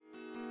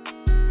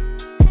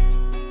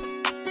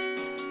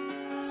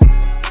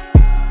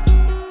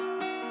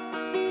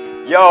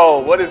Yo,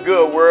 what is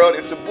good, world?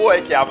 It's your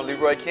boy, Calvin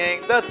King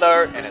the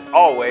third, and as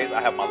always,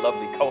 I have my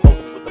lovely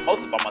co-host with the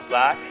mostest by my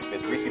side,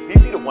 Miss Rici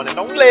Pieci, the one and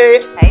only.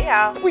 Hey,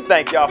 y'all. We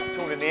thank y'all for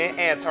tuning in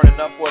and turning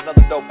up for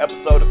another dope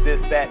episode of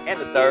This, That, and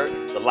the Third,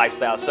 the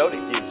lifestyle show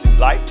that gives you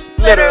life,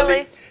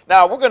 literally.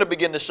 Now, we're going to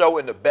begin the show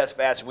in the best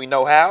fashion we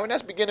know how, and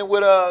that's beginning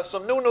with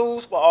some new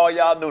news for all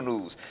y'all new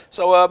news.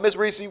 So, Miss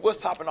Rici, what's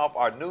topping off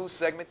our news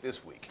segment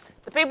this week?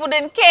 The people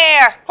didn't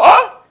care.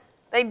 Huh?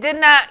 They did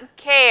not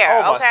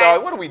care. Oh, my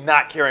stars. What are we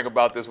not caring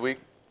about this week?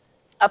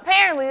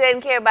 Apparently, they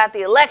didn't care about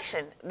the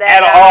election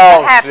that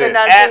happened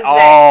on Tuesday. At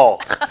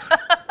all.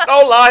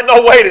 No line,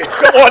 no waiting.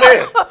 Come on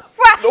in.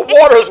 Right. The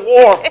water's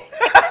warm.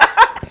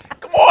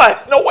 Come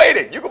on, no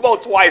waiting. You can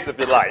vote twice if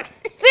you like.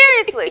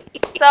 Seriously.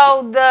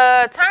 So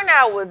the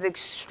turnout was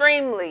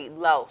extremely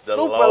low. The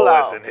super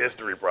lowest low. in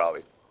history,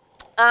 probably.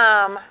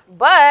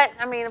 But,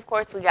 I mean, of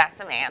course, we got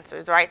some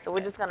answers, right? So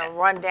we're just going to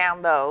run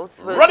down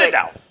those. Run it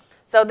down.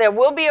 So there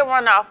will be a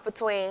runoff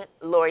between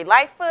Lori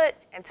Lightfoot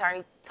and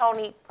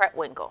Tony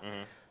Preckwinkle.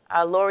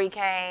 Mm-hmm. Lori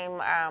came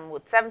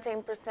with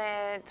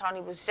 17%.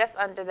 Tony was just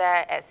under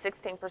that at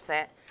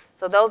 16%.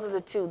 So those are the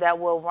two that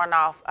will run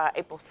off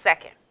April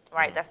 2nd,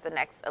 right? Mm-hmm. That's the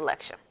next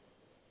election.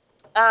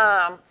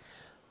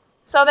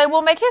 So they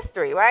will make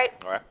history, right?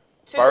 All right.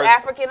 Two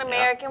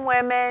African-American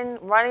women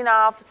running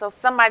off. So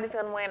somebody's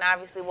going to win.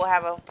 Obviously, we'll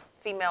have a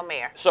female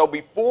mayor. So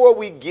before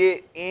we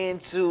get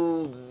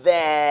into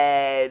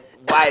that,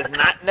 why it's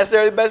not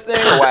necessarily the best thing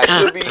or why it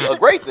could be a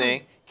great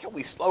thing, can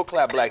we slow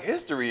clap Black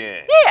History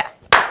in? Yeah.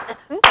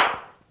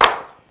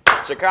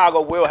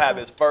 Chicago will have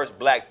its first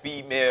Black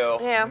female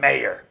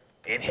mayor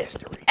in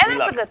history. And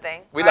that's a good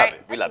thing. We love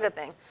it. We love it. That's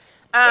a good thing.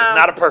 But it's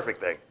not a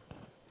perfect thing.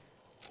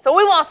 So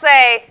we won't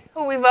say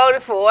who we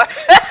voted for.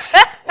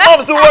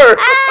 Mom's the word.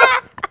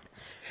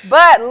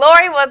 But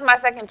Lori was my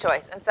second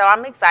choice, and so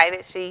I'm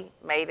excited she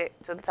made it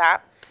to the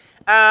top.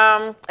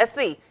 Let's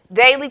see.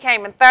 Daley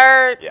came in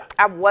third. Yeah.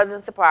 I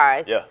wasn't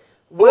surprised. Yeah.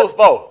 Willis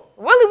Bowe.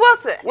 Willie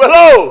Wilson.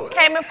 Willow.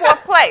 Came in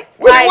fourth place.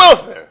 Willie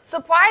Wilson.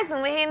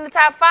 Surprisingly, he in the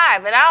top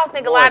 5, and I don't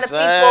think a lot of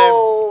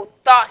people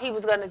thought he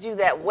was going to do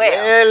that well.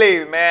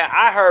 Really, man.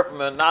 I heard from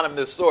an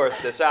anonymous source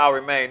that shall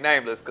remain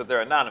nameless because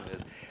they're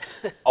anonymous.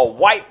 A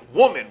white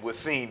woman was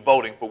seen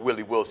voting for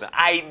Willie Wilson.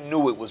 I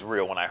knew it was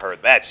real when I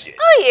heard that shit.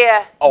 Oh,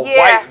 yeah. A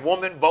white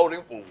woman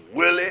voting for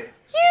Willie?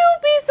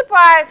 You'd be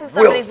surprised who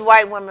some of these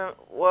white women,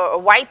 or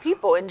white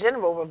people in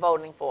general, were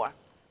voting for.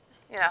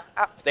 You know.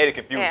 State of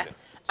confusion.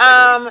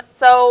 Yeah.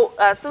 So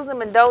Susan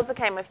Mendoza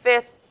came in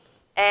 5th,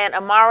 and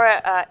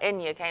Amara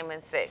Enya came in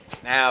 6th.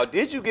 Now,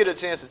 did you get a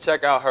chance to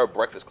check out her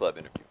Breakfast Club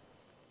interview?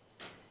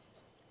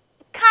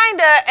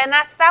 Kinda, and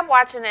I stopped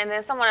watching it, and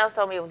then someone else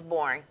told me it was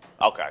boring.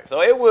 Okay,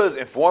 so it was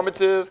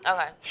informative.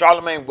 Okay.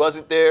 Charlemagne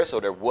wasn't there, so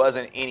there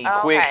wasn't any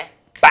quick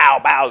bow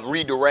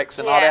redirects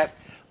and all that.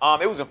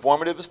 It was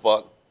informative as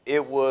fuck.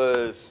 It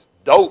was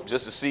dope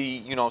just to see,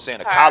 you know what I'm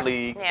saying, a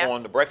colleague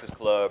on the Breakfast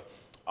Club.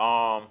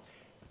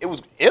 It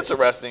was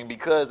interesting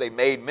because they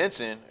made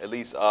mention, at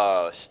least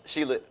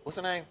Sheila, what's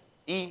her name?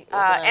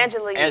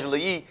 Angela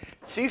E.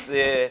 She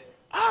said,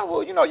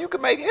 well, you know, you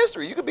could make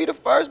history. You could be the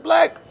first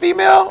Black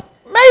female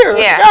mayor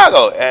of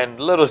Chicago. And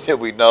little did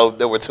we know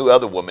there were 2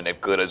 other women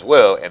that could as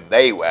well, and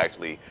they were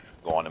actually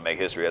going to make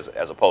history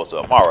as opposed to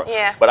Amara.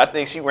 Yeah. But I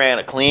think she ran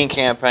a clean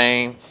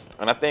campaign,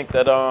 and I think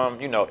that,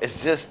 you know,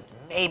 it's just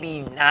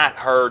maybe not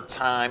her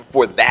time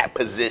for that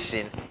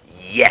position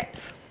yet.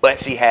 But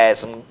she has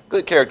some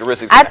good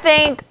characteristics. I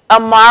think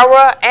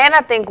Amara and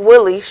I think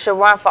Willie should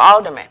run for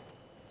alderman.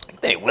 You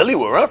think Willie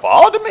would run for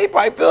alderman? He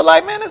probably feel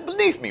like, man, that's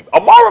beneath me.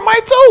 Amara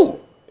might too.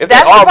 If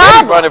that's they're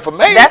already running for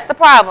mayor. That's the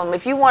problem.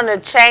 If you want to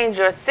change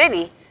your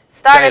city,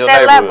 start at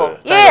that level.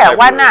 Yeah,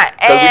 why not?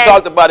 Because we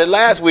talked about it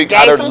last week,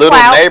 how there's little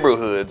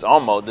neighborhoods,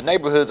 almost. The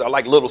neighborhoods are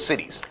like little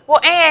cities. Well,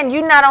 and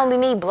you not only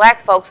need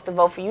Black folks to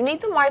vote for you, you need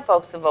the white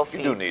folks to vote for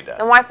you. You do need that.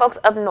 The white folks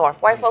up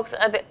north, white folks in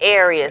other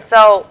areas.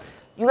 So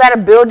you got to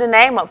build a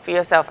name up for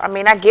yourself. I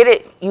mean, I get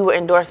it. You were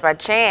endorsed by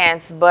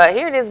chance, but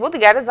here it is. Willie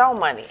got his own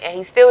money, and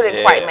he still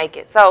didn't quite make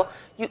it. So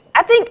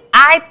I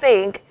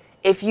think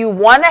if you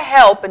want to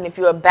help and if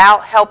you're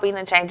about helping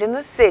and changing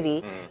the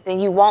city, then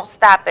you won't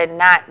stop at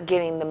not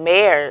getting the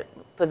mayor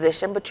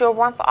position, but you'll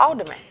run for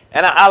alderman.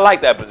 And I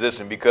like that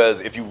position because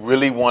if you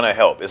really want to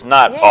help, it's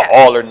not an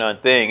all or none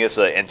thing. It's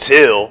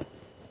until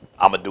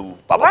I'm going to do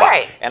blah, blah,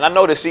 blah. And I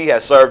know that she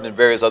has served in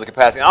various other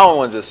capacities. I don't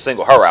want to just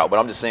single her out, but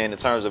I'm just saying in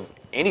terms of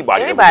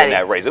anybody that was in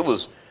that race. It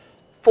was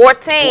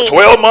 14.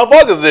 12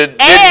 motherfuckers that didn't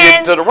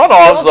get to the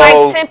runoff. So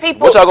like 10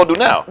 people what y'all going to do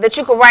now? That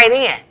you could write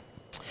in.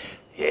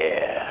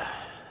 Yeah.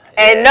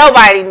 And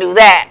nobody knew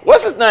that.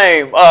 What's his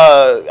name?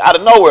 Out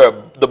of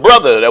nowhere, the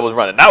brother that was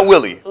running, not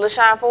Willie.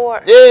 LaShawn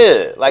Ford.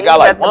 Yeah, like got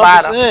like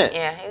 1%.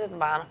 Yeah, he was the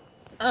bottom.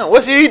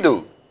 What should he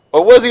do?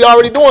 Or was he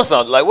already doing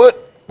something? Like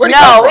what? Where'd he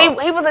come from?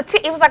 he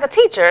was like a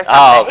teacher or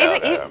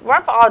something. He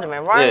run for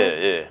alderman.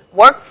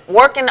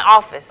 Work in the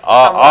office.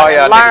 All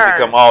y'all niggas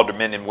become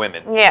aldermen and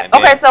women. Yeah.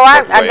 Okay, so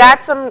I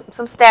got some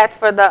stats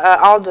for the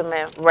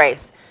alderman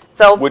race.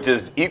 So which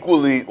is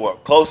equally or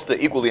close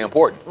to equally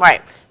important.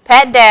 Right.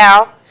 Pat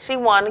Dow, She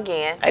won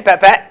again. Hey,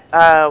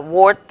 Pat.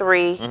 Ward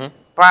 3,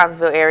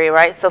 Bronzeville area,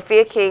 right?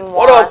 Sophia King won.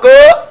 What up,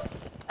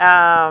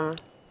 girl?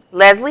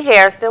 Leslie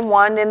Harrison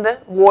won in the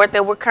ward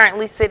that we're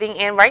currently sitting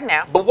in right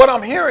now. But what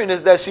I'm hearing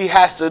is that she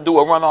has to do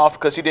a runoff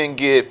because she didn't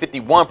get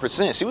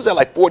 51%. She was at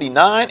like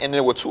 49, and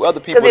there were two other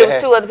people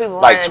that had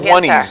like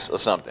 20s or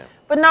something.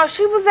 But no,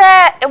 she was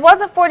at, it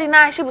wasn't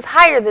 49. She was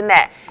higher than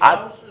that.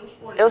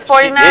 It was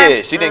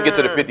 49? She didn't get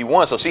to the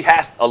 51, so she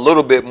has a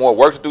little bit more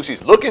work to do.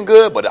 She's looking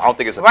good, but I don't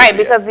think it's official right,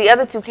 because the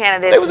other two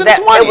candidates, they was in the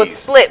 20s. It was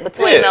split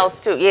between those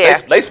two. Yeah,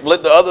 they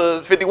split the other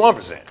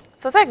 51%.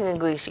 So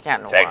technically, she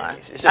kind of won.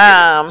 It's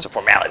a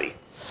formality.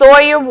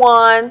 Sawyer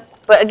won,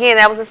 but again,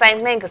 that was the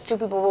same thing because two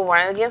people were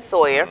running against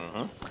Sawyer.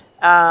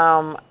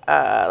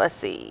 Let's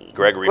see.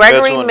 Gregory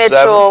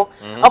Mitchell.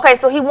 Okay,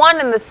 so he won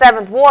in the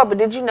 7th ward, but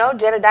did you know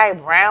Jedediah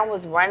Brown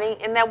was running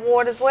in that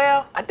ward as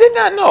well? I did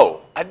not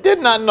know.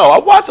 I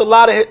watch a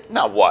lot of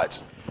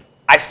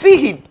I see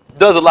he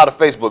does a lot of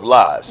Facebook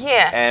Lives.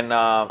 Yeah. And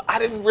I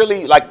didn't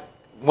really, like,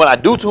 when I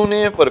do tune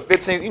in for the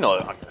 15,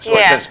 short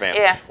attention span.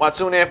 Yeah. When I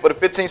tune in for the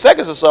 15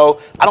 seconds or so,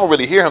 I don't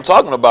really hear him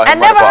talking about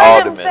him running for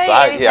alderman.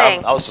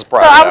 alderman. So I was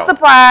surprised. So I was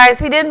surprised.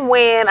 He didn't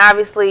win,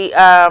 obviously,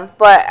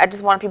 but I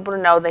just want people to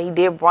know that he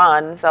did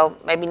run. So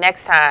maybe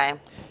next time,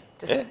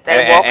 just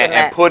stay woke in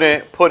that.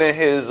 And put in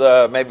his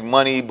maybe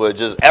money, but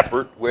just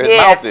effort where his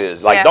mouth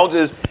is. Like, don't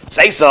just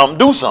say something,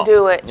 do something.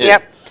 Do it.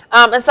 Yep.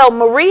 And so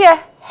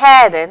Maria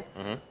Haddon,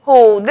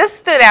 who this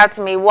stood out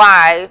to me.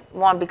 Why?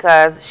 One,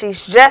 because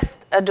she's just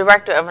a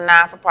director of a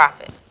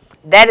non-for-profit.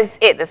 That is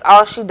it. That's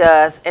all she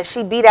does. And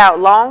she beat out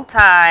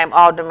longtime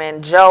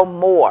Alderman Joe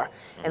Moore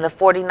in the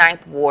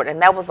 49th Ward.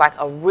 And that was like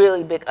a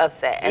really big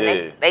upset.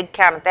 And they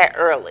counted that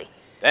early.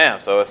 Damn,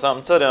 so it's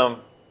something to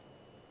them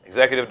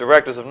executive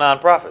directors of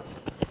nonprofits.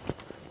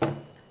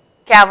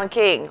 Calvin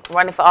King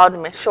running for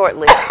alderman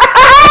shortly.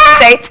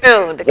 Stay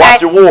tuned. Okay?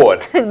 Watch your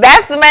ward.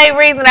 That's the main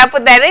reason I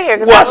put that in here.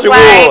 Watch your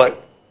ward.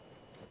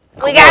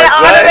 We got an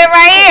alderman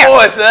right here. Come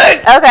on, son.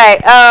 Okay,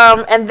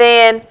 and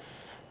then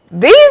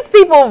these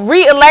people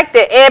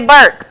re-elected Ed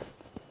Burke.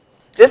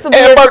 This will be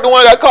Ed Burke, the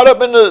one that got caught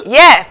up in the...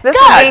 Yes, this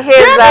will be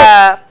his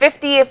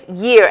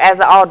 50th year as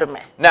an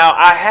alderman. Now,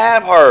 I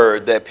have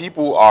heard that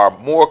people are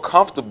more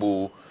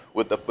comfortable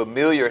with the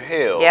familiar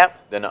hell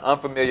than the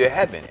unfamiliar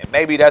heaven. And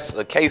maybe that's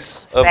a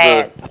case of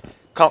the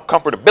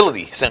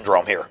comfortability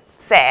syndrome here.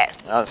 Sad.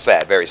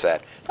 Sad, very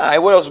sad. All right,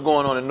 what else is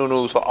going on in new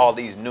news for all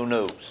these new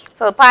news?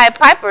 So the Pied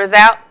Piper is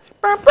out.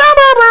 Why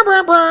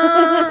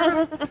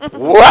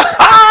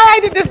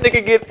did this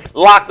nigga get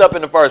locked up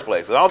in the first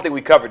place? I don't think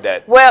we covered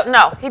that. Well,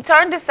 no. He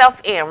turned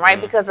himself in, right?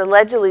 Because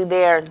allegedly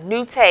there are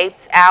new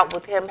tapes out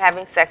with him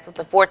having sex with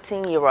a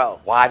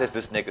 14-year-old. Why does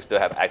this nigga still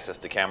have access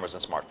to cameras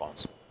and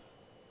smartphones?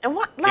 And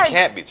what? He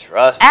can't be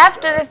trusted.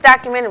 After this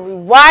documentary,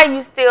 why are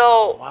you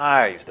still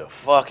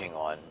fucking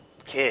on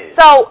kids?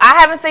 So I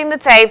haven't seen the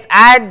tapes.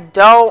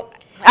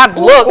 I've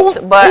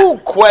looked, but who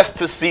quest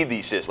to see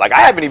these shits? Like, I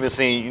haven't even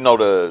seen,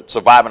 the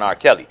Surviving R.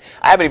 Kelly.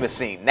 I haven't even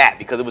seen that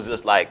because it was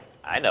just like,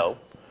 I know.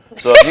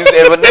 So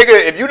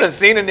if you done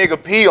seen a nigga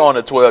pee on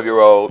a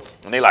 12-year-old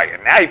and they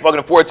like, now you fucking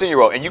a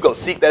 14-year-old and you go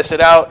seek that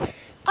shit out,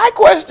 I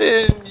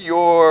question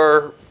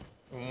your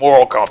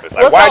moral compass.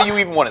 Like, why do you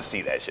even want to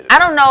see that shit? I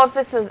don't know if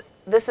this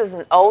is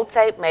an old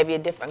tape, maybe a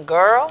different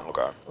girl.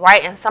 Okay.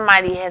 Right? And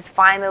somebody has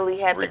finally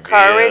had the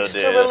courage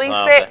to release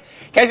it.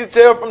 Can't you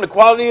tell from the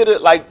quality of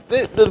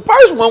the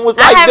first one was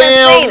like, I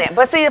haven't seen it.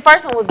 But see, the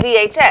first one was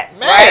VHS,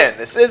 Man,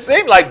 it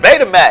seemed like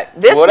Betamax.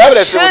 This whatever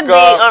that shit was should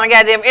called. be on the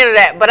goddamn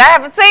internet, but I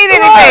haven't seen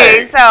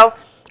anything. So,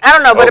 I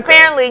don't know. But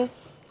apparently,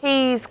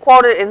 he's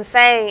quoted in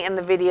saying in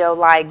the video,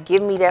 like,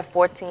 give me that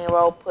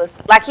 14-year-old pussy.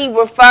 Like, he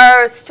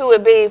refers to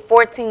it being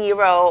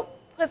 14-year-old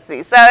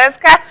pussy. So, that's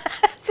kind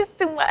of just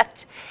too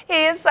much.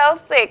 He is so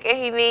sick, and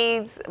he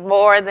needs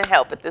more than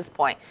help at this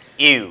point.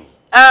 Ew.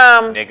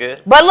 Nigga.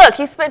 But look,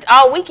 he spent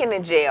all weekend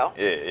in jail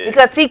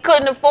because he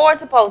couldn't afford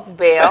to post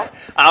bail.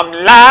 I'm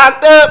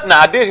locked up. Now,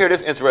 I did hear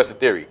this interesting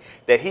theory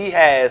that he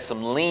has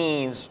some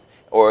liens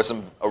or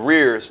some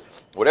arrears,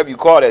 whatever you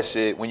call that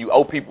shit, when you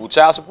owe people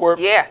child support.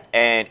 Yeah.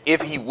 And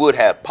if he would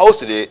have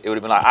posted it, it would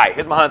have been like, all right,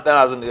 here's my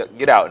 $100,000 to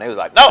get out. And they was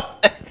like, no,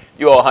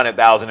 you owe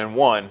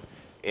 $100,001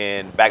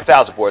 in back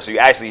child support, so you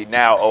actually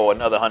now owe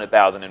another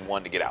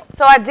 $100,001 to get out.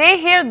 So I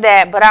did hear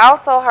that, but I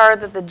also heard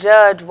that the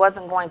judge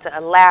wasn't going to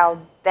allow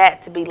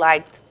that to be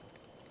like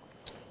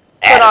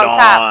put on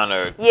top.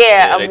 Or,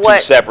 they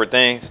two separate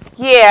things.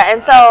 Yeah, and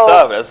so that's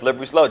tough. That's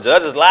slippery slope.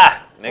 Judges lie.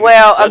 Niggas,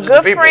 well, a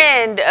good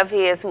friend of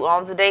his who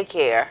owns a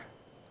daycare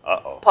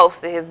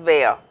posted his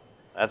bail.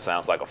 That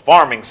sounds like a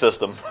farming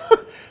system.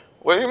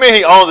 What do you mean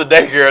he owns a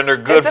daycare and they're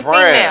good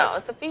friends?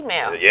 It's a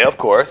female. Yeah, of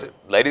course.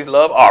 Ladies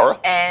love aura.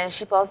 And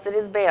she posted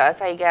his bail. That's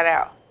how he got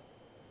out.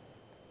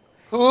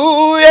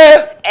 Ooh,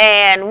 yeah.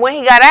 And when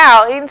he got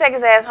out, he didn't take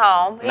his ass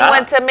home. He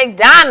went to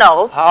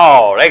McDonald's.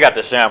 Oh, they got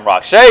the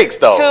Shamrock Shakes,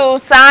 though. To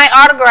sign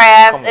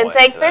autographs and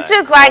take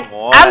pictures. Like,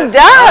 I'm done.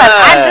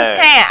 I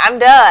just can't. I'm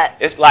done.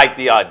 It's like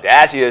the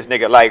audacious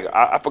nigga. Like,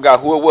 I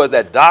forgot who it was,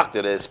 that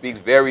doctor that speaks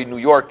very New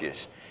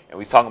Yorkish. and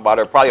we was talking about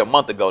her probably a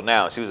month ago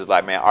now. And she was just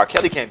like, man, R.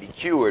 Kelly can't be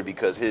cured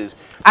because his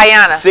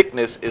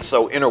sickness is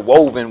so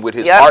interwoven with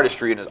his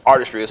artistry, and his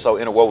artistry is so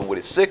interwoven with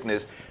his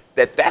sickness.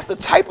 That's the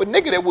type of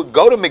nigga that would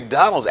go to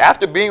McDonald's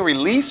after being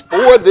released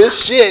for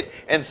this shit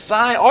and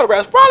sign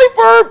autographs, probably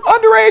for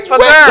underage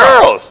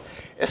girls.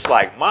 It's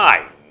like,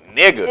 my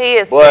nigga. He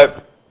is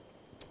but,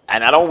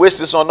 and I don't wish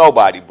this on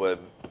nobody, but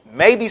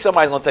maybe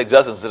somebody's gonna take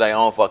justice into their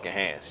own fucking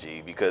hands,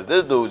 G, because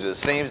this dude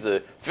just seems to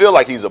feel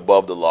like he's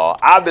above the law.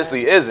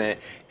 Obviously isn't,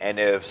 and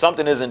if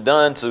something isn't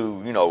done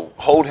to, you know,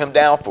 hold him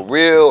down for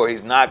real, or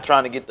he's not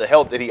trying to get the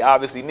help that he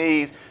obviously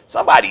needs,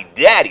 somebody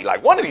daddy,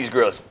 like one of these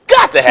girls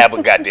got to have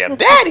a goddamn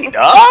daddy,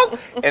 dog.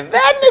 And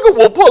that nigga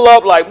will pull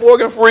up like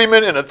Morgan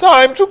Freeman in A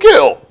Time to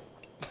Kill.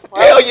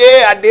 Hell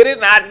yeah, I did it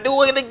and I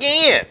do it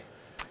again.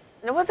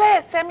 Was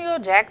that Samuel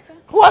Jackson?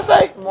 Who I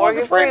say?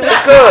 Morgan Freeman. His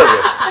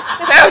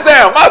cousin.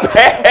 Sam, my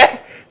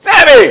bad.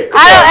 Sammy.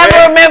 I don't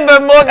ever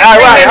remember Morgan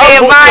Freeman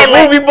being violent.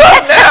 Movie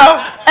buff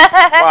now.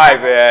 My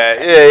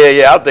bad.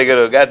 Yeah. I'm thinking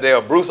of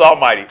goddamn Bruce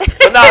Almighty.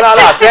 But no.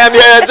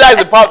 Samuel L.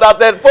 Jackson popped out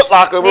that Foot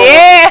Locker room.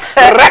 Yeah.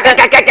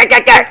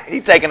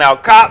 He taking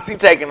out cops. He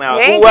taking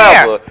out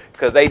whoever.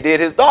 Because they did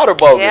his daughter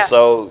bogus. Yeah.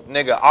 So,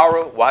 nigga,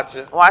 Aura, watch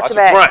your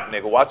front,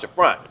 nigga. Watch your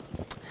front.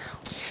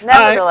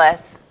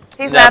 Nevertheless.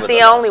 He's not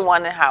the only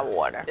one in hot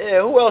water.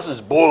 Yeah, who else is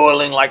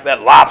boiling like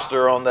that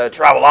lobster on that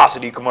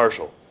Travelocity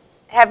commercial?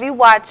 Have you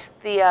watched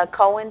the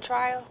Cohen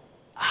trial?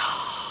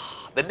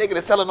 The nigga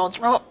that's selling on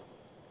Trump?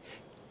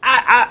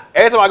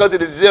 Every time I go to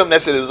the gym,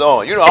 that shit is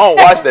on. You know, I don't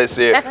watch that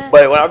shit.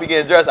 But when I be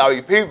getting dressed, I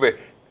be peeping.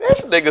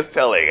 This nigga's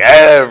telling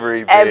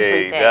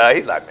everything.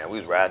 He's like, man, we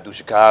was riding through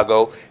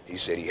Chicago. He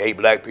said he hate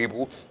black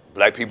people.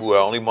 Black people are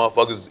only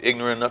motherfuckers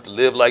ignorant enough to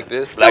live like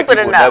this. Stupid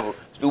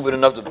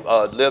enough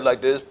to live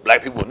like this.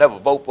 Black people will never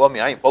vote for me.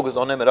 I ain't focused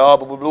on them at all.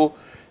 Blah, blah, blah.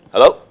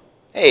 Hello?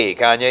 Hey,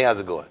 Kanye, how's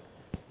it going?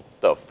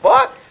 The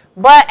fuck?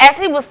 But as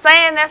he was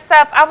saying that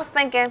stuff, I was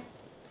thinking,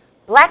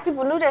 black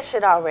people knew that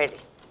shit already.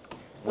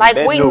 Like,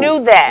 we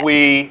knew that.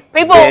 We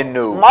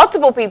knew.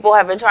 Multiple people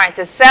have been trying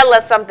to sell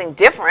us something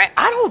different.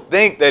 I don't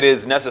think that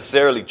is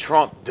necessarily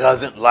Trump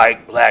doesn't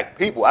like black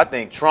people. I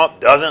think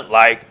Trump doesn't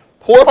like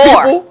poor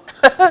people.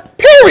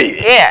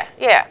 Period.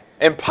 Yeah.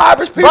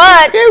 Impoverished people,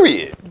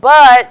 period.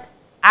 But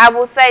I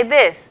will say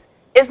this.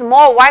 It's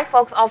more white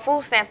folks on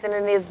food stamps than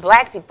it is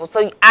black people.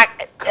 So I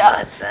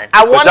want to say that.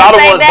 But y'all the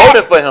ones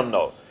voting for him,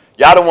 though.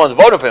 Y'all the ones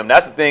voting for him.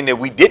 That's the thing that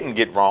we didn't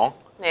get wrong.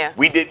 Yeah.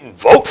 We didn't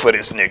vote for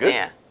this nigga.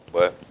 Yeah.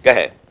 But go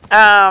ahead.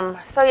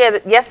 So yeah,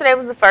 yesterday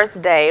was the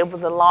first day. It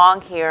was a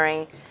long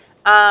hearing.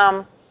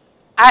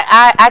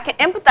 I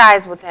can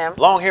empathize with him.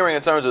 Long hearing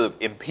in terms of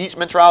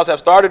impeachment trials have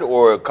started,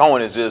 or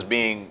Cohen is just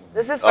being.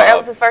 It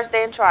was his first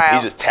day in trial.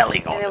 He's just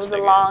telling on this nigga. It was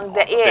a long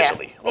day. Yeah.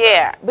 Officially. Okay.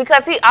 Yeah,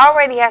 because he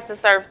already has to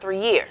serve 3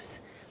 years.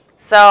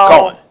 So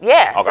Cohen.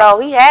 Yeah. Okay. So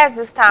he has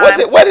this time.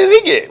 What did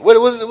he get? What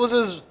was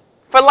his?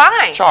 For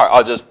lying. Charge?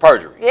 Oh, just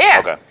perjury. Yeah.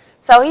 Okay.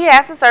 So he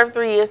has to serve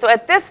 3 years. So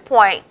at this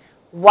point,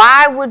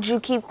 why would you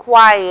keep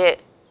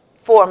quiet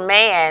for a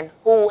man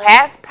who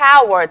has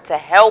power to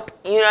help?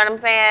 You know what I'm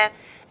saying?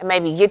 And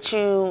maybe get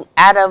you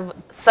out of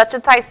such a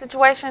tight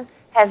situation,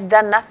 has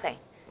done nothing.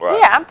 Right.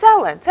 Yeah, I'm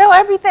tell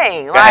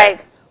everything.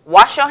 Like,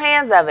 wash your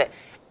hands of it.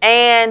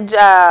 And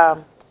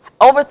House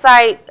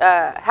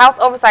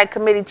Oversight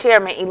Committee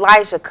Chairman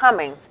Elijah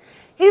Cummings,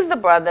 he's the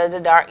brother,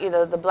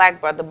 the black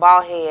brother,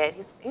 bald head.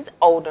 He's an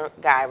older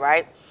guy,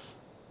 right?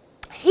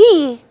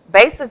 He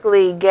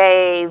basically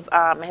gave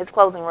his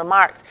closing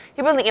remarks.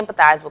 He really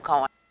empathized with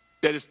Cohen.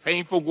 That it's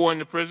painful going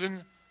to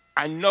prison.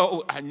 I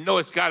know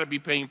it's got to be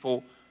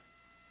painful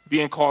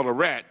being called a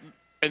rat.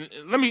 And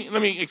let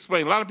me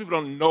explain. A lot of people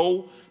don't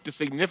know the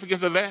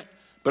significance of that,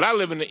 but I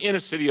live in the inner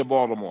city of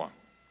Baltimore.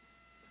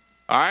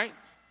 All right?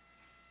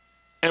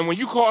 And when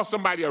you call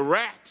somebody a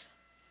rat,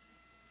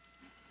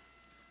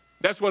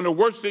 that's one of the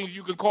worst things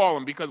you can call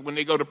them, because when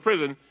they go to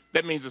prison,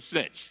 that means a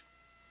snitch.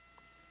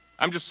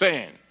 I'm just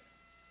saying.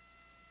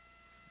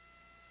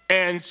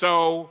 And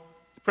so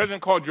the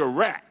president called you a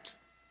rat.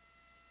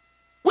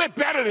 We're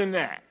better than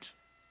that.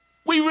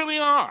 We really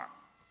are.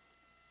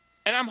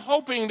 And I'm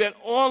hoping that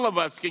all of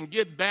us can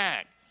get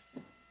back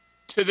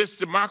to this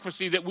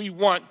democracy that we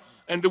want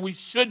and that we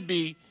should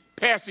be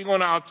passing on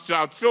to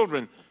our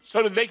children,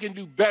 so that they can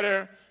do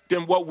better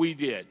than what we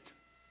did.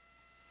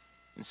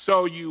 And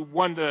so you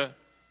wonder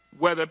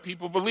whether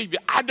people believe you.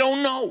 I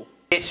don't know.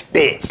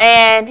 Bitch.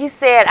 And he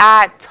said,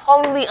 I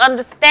totally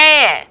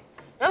understand.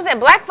 You know what I'm saying?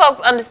 Black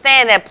folks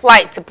understand that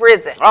plight to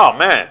prison. Oh,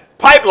 man.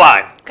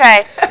 Pipeline.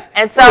 Okay.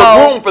 And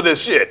so room for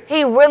this shit.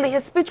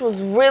 His speech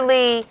was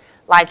really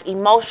like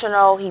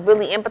emotional. He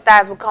really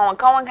empathized with Cohen.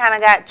 Cohen kind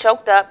of got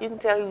choked up. You can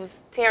tell he was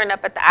tearing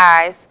up at the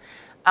eyes.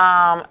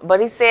 But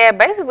he said,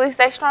 basically,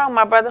 stay strong,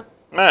 my brother.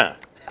 Man.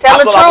 Tell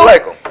the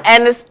truth,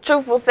 and this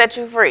truth will set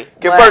you free.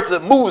 Convert to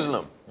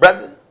Muslim,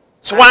 brother.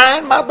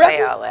 Swine, my brother.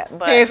 Say all that,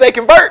 but he ain't say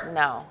convert.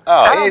 No.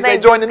 Oh, he ain't say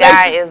join the nation.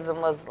 This guy is a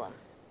Muslim.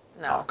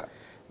 No. Okay.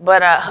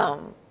 But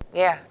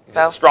yeah. He's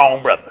a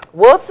strong brother.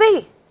 We'll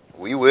see.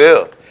 We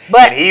will.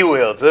 But and he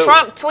will too.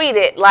 Trump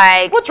tweeted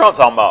like. What Trump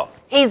talking about?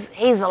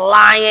 he's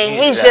lying.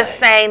 He's just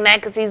saying that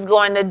because he's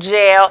going to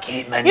jail.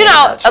 You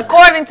know,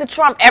 according to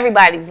Trump,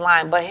 everybody's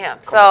lying but him.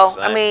 So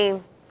I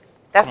mean,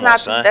 that's not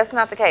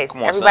the case.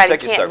 Everybody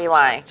can't be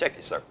lying. Check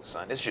your circle,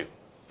 son. It's you.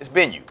 It's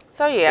been you.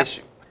 So yeah, it's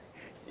you.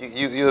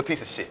 You're a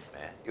piece of shit,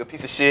 man. You're a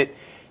piece of shit.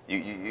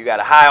 You got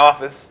a high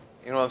office.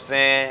 You know what I'm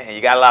saying? And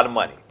you got a lot of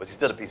money, but you're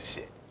still a piece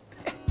of shit.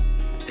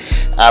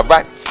 All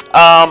right.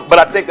 But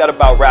I think that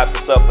about wraps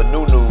us up for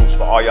new news,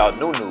 for all y'all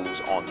new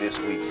news on this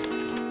week's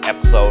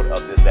episode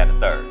of This, That,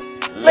 and the Third.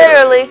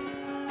 Literally.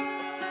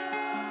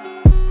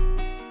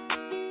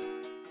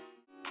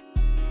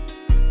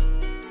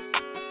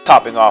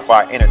 Topping off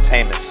our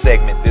entertainment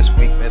segment this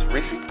week, Miss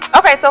Rici.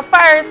 Okay, so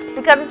first,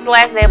 because it's the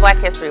last day of Black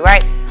History,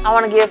 right? I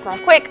want to give some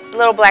quick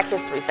little Black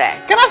History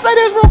facts. Can I say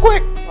this real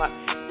quick? What?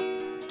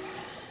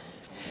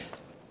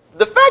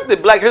 The fact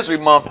that Black History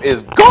Month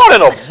is gone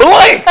in a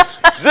blink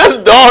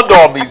just dawned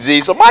on me, G.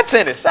 So my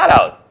tenant, shout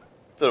out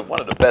to one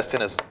of the best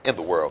tenants in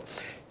the world.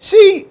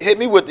 She hit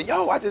me with the,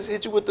 I just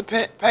hit you with the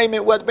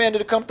payment. What band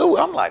did it come through?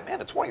 And I'm like, man,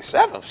 the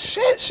 27th.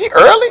 Shit, she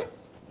early?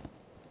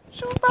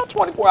 She was about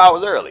 24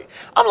 hours early.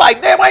 I'm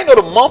like, damn, I didn't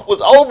know the month was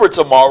over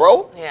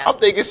tomorrow. Yeah. I'm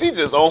thinking she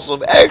just on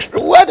some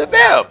extra weather.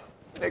 Damn,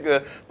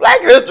 nigga,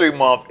 Black History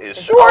Month is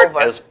short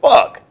as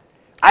fuck.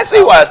 I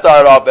see why it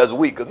started off as a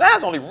week, because now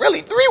it's only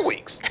really 3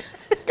 weeks.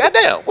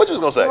 Goddamn, what you was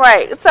going to say?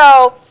 Right,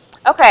 so,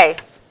 okay,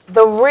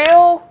 the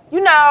real,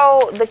 you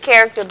know the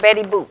character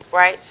Betty Boop,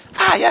 right?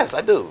 Ah, yes,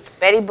 I do.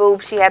 Betty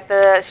Boop, she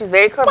was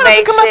very curvaceous. Why don't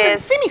you come up and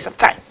see me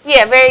sometime?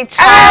 Yeah, very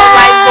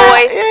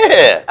childlike voice.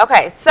 Yeah.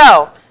 Okay,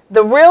 so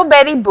the real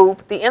Betty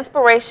Boop, the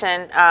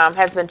inspiration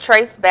has been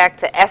traced back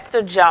to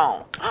Esther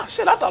Jones. Oh,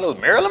 shit, I thought it was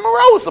Marilyn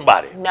Monroe or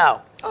somebody.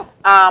 No.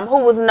 Who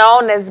was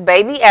known as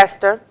Baby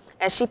Esther,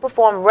 and she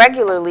performed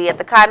regularly at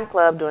the Cotton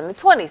Club during the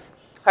 20s.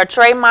 Her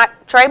trademark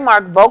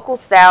vocal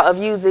style of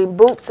using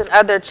boops and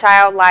other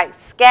childlike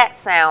scat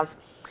sounds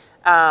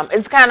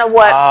is kind of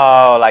what...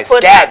 Oh, like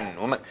scatting.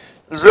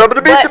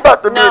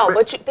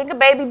 But you think of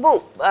Baby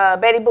Boop,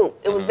 Betty Boop.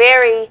 It was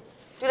very...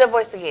 Do that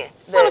voice again.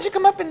 Why don't you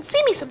come up and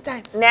see me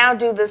sometimes? Now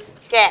do the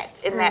scat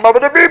in that voice,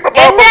 in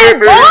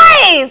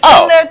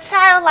the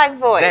childlike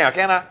voice. Damn,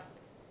 can I?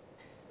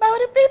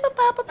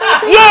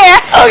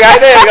 Yeah. Okay,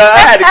 there you go.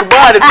 I had to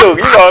combine the two.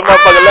 You know,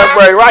 motherfucker left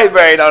brain, right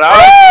brain on. I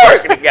was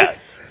working together.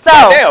 So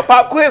damn,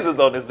 pop quizzes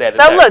on this, that.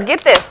 So look,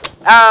 get this.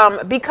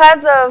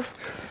 Because of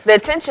the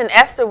attention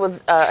Esther was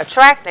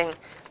attracting,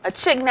 a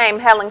chick named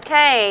Helen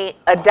Kane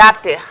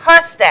adopted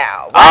her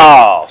style. Right?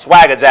 Oh,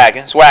 swagger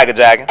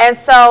jacking. And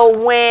so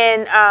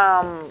when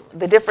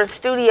the different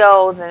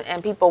studios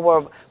and people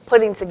were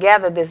putting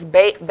together this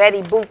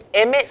Betty Boop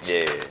image,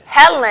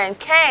 Helen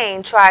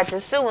Kane tried to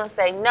sue and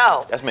say,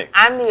 no, that's me.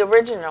 I'm the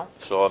original.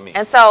 Sure me.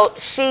 And so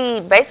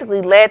she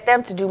basically led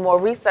them to do more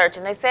research,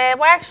 and they said,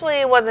 well, actually,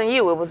 it wasn't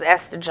you. It was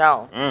Esther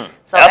Jones.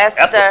 So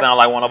Esther sound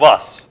like one of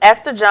us.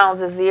 Esther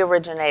Jones is the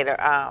originator.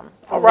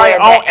 All right,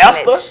 on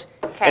Esther.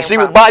 And she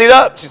was bodied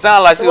up. She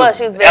sounded like she was.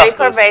 She was very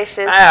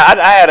curvaceous.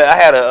 I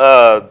had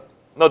a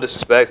no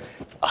disrespect,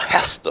 a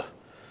Hester.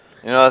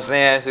 You know what I'm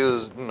saying? She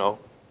was, you know,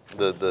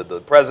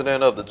 the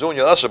president of the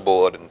Junior Usher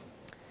Board and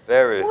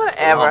very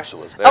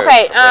voluptuous.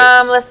 Okay,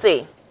 let's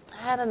see.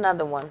 I had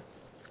another one.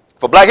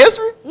 For Black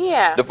History?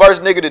 Yeah. The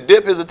first nigga to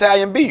dip his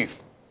Italian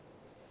beef.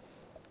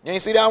 You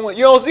ain't see that one?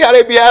 You don't see how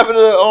they be having it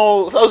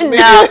on social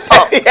media? No,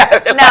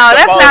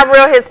 that's not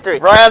real history.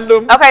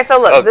 Random. Okay, so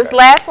look, this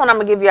last one I'm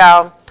going to give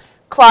y'all.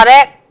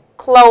 Claudette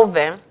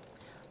Cloven.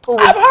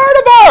 I've heard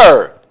of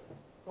her.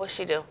 What'd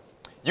she do?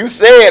 You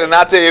said, and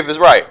I'll tell you if it's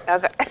right.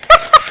 Okay.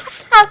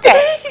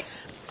 Okay.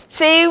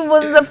 She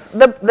was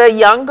the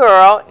young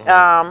girl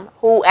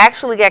who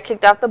actually got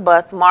kicked off the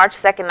bus March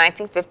 2nd,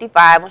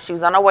 1955, when she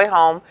was on her way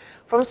home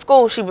from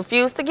school. She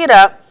refused to get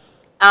up,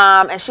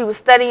 and she was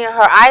studying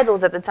her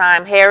idols at the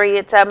time,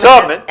 Harriet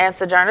Tubman and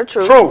Sojourner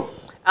Truth.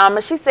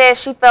 And she said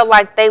she felt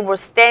like they were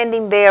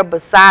standing there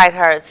beside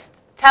her,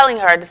 telling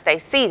her to stay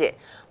seated.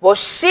 Well,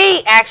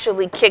 she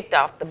actually kicked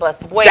off the bus.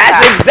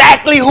 That's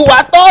exactly who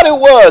I thought it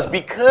was,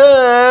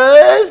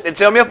 because, and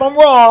tell me if I'm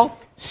wrong,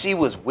 she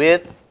was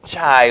with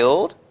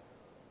child.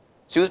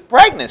 She was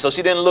pregnant, so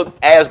she didn't look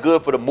as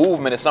good for the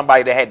movement as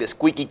somebody that had this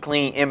squeaky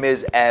clean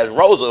image as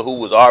Rosa, who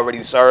was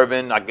already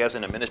serving, I guess,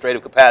 in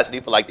administrative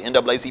capacity for like the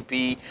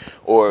NAACP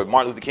or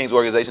Martin Luther King's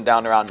organization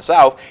down there out in the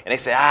South. And they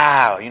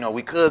said, you know,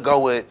 we could go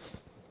with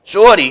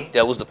Shorty,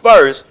 that was the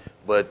first,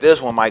 but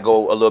this one might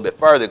go a little bit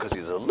further because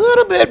he's a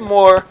little bit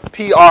more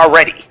PR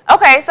ready.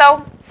 Okay,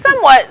 so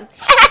somewhat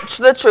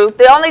the truth.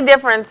 The only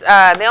difference,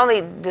 the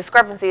only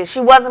discrepancy is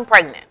she wasn't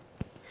pregnant.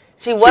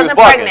 She wasn't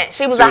pregnant.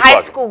 She was a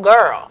high school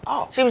girl.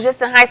 Oh. She was just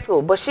in high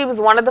school. But she was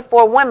one of the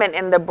 4 women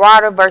in the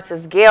Broder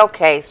versus Gale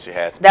case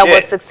that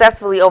was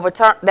successfully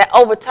overturned, that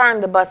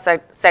overturned the bus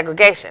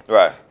segregation.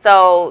 Right.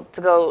 So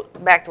to go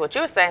back to what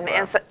you were saying,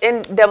 the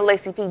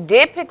NAACP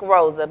did pick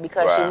Rosa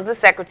because she was the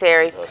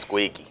secretary.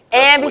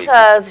 And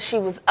because she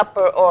was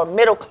upper or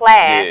middle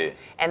class,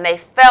 and they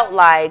felt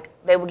like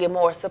they would get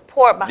more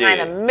support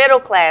behind a middle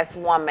class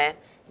woman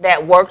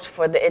that worked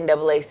for the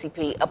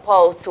NAACP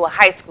opposed to a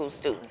high school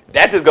student.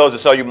 That just goes to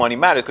show you money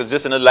matters, because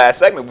just in the last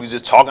segment, we was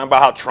just talking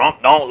about how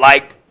Trump don't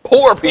like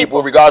poor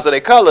people regardless of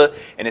their color,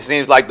 and it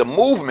seems like the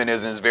movement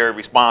isn't very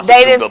responsive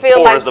to the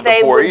poorest of the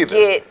poor either.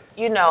 They didn't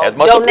feel like they would get, as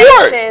much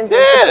donations and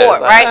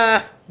support, like,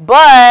 right?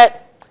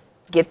 But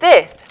get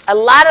this, a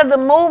lot of the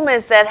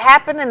movements that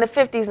happened in the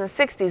 50s and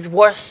 60s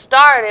were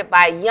started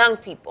by young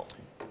people.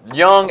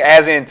 Young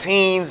as in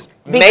teens,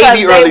 Because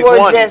maybe early 20s. They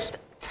were just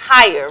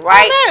tired,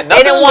 right? Oh, man,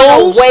 they didn't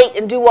want lose. to wait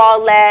and do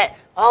all that.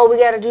 Oh, we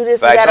got to do this,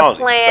 Facts we got only.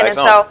 to plan. Facts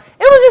and so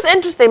it was just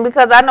interesting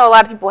because I know a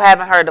lot of people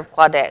haven't heard of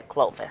Claudette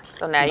Colvin.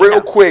 So now you know.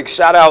 Real quick,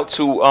 shout out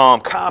to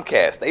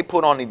Comcast. They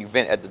put on an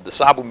event at the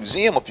DeSable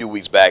Museum a few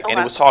weeks back, and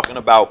it was talking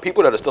about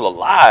people that are still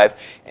alive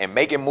and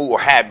making moves or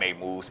have made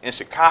moves in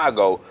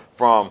Chicago,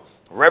 from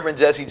Reverend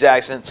Jesse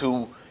Jackson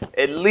to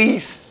at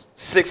least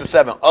 6 or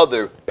 7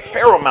 other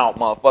paramount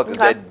motherfuckers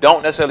that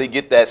don't necessarily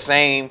get that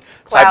same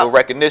type of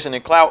recognition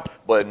and clout,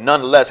 but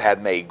nonetheless have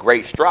made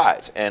great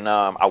strides. And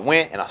I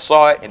went and I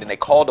saw it, and then they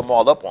called them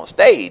all up on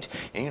stage,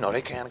 and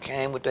they kind of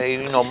came with their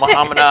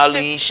Muhammad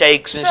Ali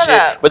shakes and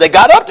shit. But they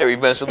got up there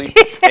eventually,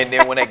 and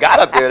then when they got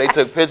up there, they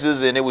took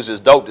pictures, and it was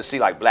just dope to see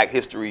like Black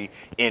history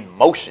in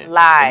motion.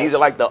 Live. And these are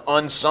like the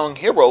unsung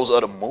heroes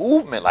of the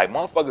movement, like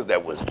motherfuckers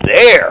that was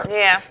there.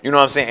 Yeah. You know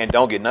what I'm saying? And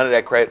don't get none of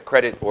that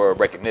credit or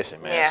recognition,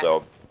 man. Yeah.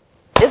 So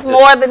it's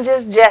more than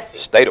just Jesse.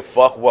 Stay the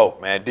fuck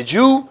woke, man. Did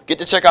you get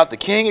to check out the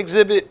King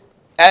exhibit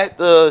at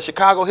the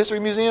Chicago History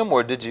Museum,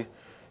 or did you? You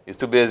was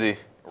too busy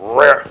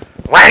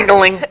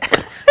wrangling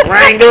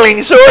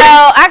shorties? So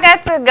I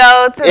got to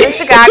go to the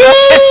Chicago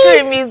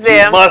History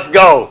Museum. You must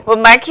go. With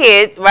my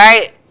kid,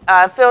 right?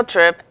 Field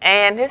trip,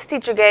 and his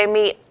teacher gave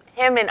me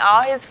him and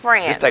all his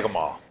friends. Just take them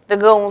all. The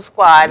Goon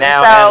Squad.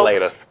 Now and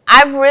later.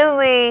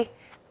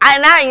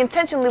 I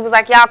intentionally was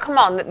like, y'all, come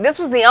on. This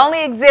was the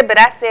only exhibit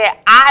I said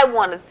I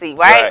want to see,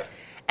 right?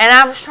 And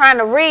I was trying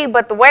to read,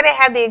 but the way they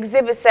had the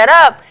exhibit set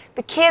up,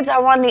 the kids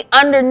are running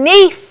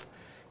underneath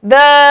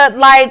the,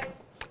 like,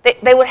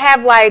 they would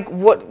have, like,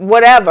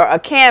 whatever, a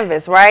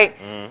canvas, right?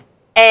 Mm-hmm.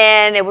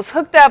 And it was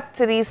hooked up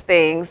to these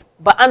things,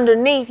 but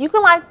underneath, you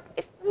can, like,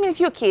 if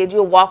you're a kid,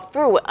 you'll walk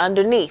through it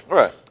underneath.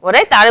 Right. Well,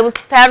 they thought it was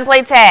time to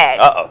play tag.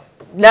 Uh-oh.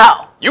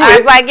 No. I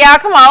was like, y'all,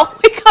 come on.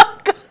 We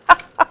gonna go.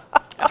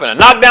 I'm finna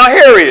knock down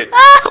Harriet.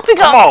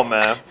 Come on,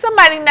 man.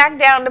 Somebody knocked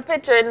down the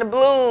picture in the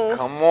blues.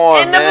 Come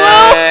on, in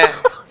man.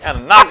 The blues.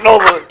 And knocked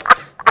over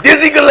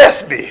Dizzy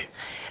Gillespie.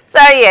 So,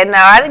 yeah, no,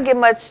 I didn't get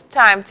much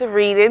time to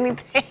read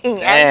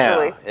anything,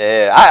 actually.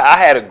 Yeah, I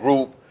had a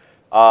group,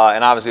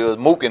 and obviously it was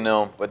Mook and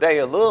them, but they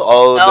a little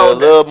older, a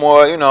little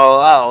more,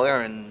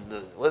 they're in the,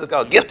 what's it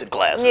called, gifted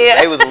classes. Yeah.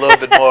 They was a little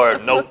bit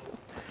more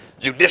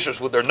judicious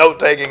with their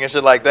note-taking and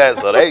shit like that.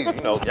 So they,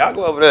 y'all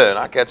go over there, and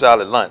I'll catch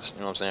y'all at lunch. You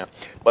know what I'm saying?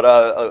 But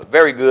a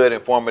very good,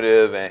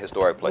 informative, and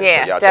historic place.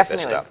 Yeah, so y'all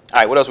definitely. check that shit out.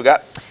 All right, what else we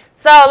got?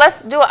 So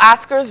let's do an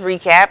Oscars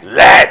recap.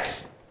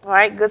 Let's! All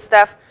right, good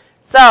stuff.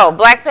 So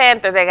Black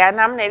Panther, they got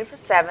nominated for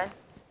 7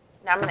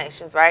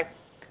 nominations, right?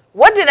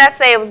 What did I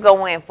say it was going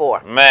to win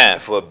for? Man,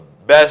 for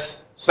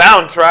best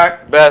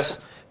soundtrack, best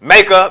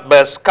makeup,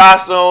 best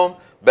costume,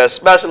 best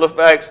special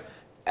effects,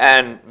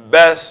 and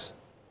best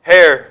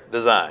hair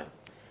design.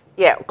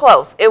 Yeah,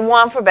 close. It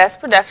won for Best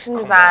Production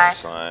Design,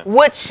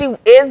 which she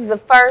is the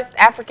first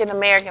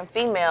African-American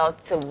female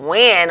to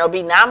win or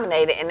be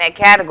nominated in that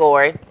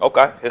category.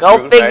 Okay.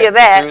 Go figure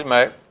that. History was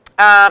made.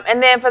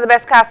 And then for the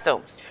Best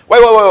Costumes.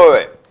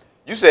 Wait.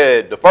 You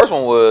said the first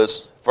one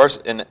was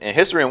first in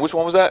history, and which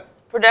one was that?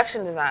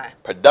 Production Design.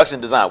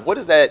 Production Design. What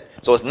is that?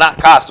 So it's not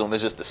costume,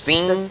 it's just the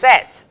scenes? The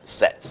set.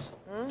 Sets.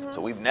 Mm-hmm.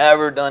 So we've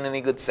never done any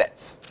good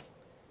sets.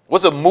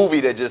 What's a movie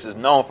that just is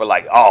known for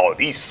like, oh,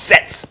 these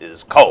sets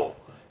is cold?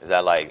 Is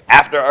that like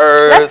After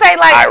Earth, let's say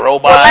like,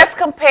 iRobot? Well, let's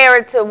compare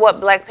it to what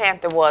Black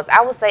Panther was.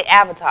 I would say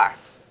Avatar.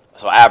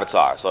 So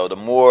Avatar. So the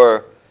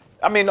more,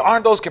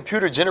 aren't those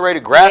computer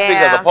generated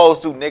graphics as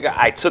opposed to, nigga,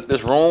 I took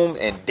this room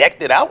and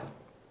decked it out?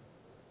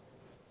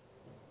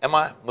 Am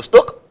I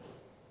mistook?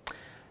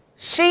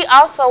 She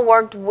also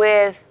worked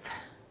with.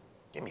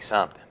 Give me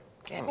something.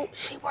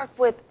 She worked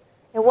with.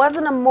 It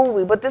wasn't a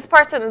movie, but this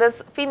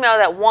female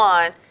that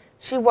won,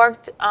 she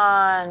worked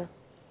on.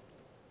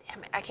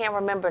 I can't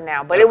remember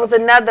now, but it was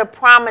another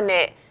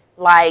prominent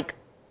like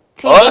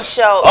TV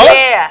show. Us?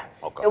 Yeah,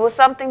 okay. It was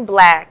something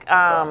black.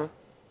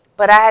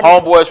 But I had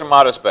Homeboys from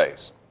Outer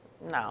Space.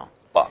 No.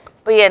 Fuck.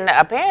 But yeah,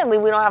 apparently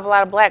we don't have a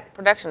lot of black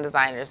production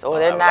designers, or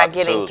they're not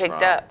getting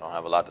picked up. Don't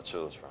have a lot to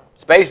choose from.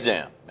 Space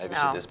Jam. Maybe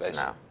she did Space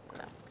Jam.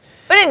 No.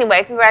 But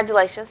anyway,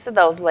 congratulations to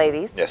those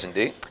ladies. Yes,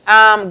 indeed.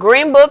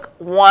 Green Book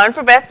won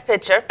for Best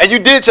Picture. And you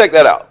did check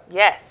that out.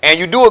 Yes. And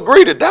you do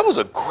agree that was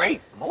a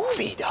great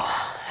movie, dog.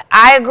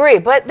 I agree,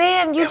 but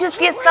then you just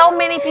get so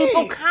many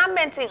people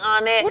commenting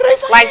on it. What are they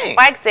saying? Like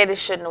Spike said it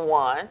shouldn't have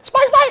won.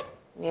 Spike?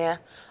 Yeah.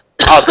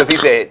 Oh, because he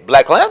said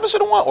Black Klansman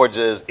should have won, or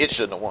just it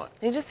shouldn't have won?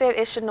 He just said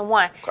it shouldn't have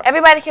won. Okay.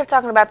 Everybody kept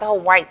talking about the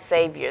whole white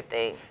savior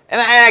thing. And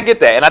I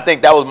get that, and I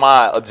think that was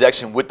my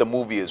objection with the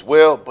movie as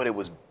well, but it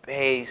was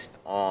based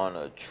on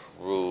a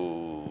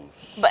true.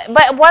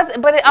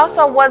 But it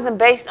also wasn't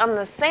based on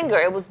the singer.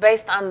 It was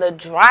based on the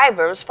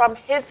drivers from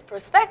his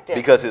perspective.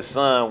 Because his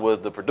son was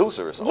the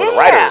producer or the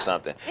writer or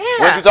something. Yeah.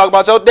 Wouldn't you talk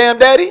about your damn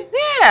daddy?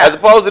 Yeah. As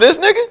opposed to this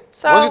nigga?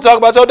 So, wouldn't you talk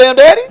about your damn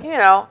daddy? You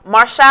know,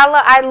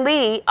 Mahershala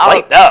Ali.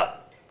 Clanked up.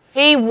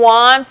 He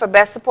won for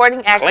Best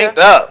Supporting Actor Clanked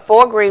up.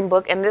 for Green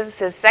Book, and this is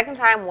his second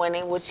time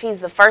winning, which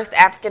he's the first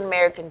African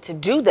American to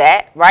do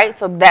that, right?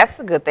 So that's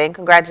a good thing.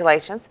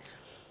 Congratulations.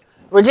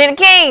 Regina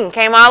King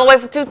came all the way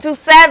from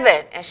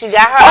 227, and she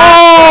got her.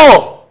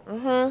 Oh!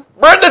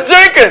 Brenda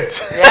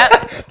Jenkins!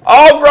 Yep.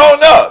 All grown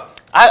up.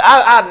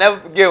 I'll never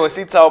forget when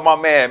she told my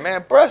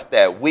man, brush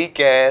that weak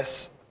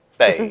ass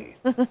fade.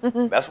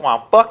 That's why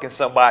I'm fucking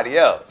somebody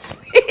else.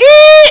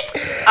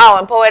 Oh,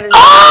 and Poetic.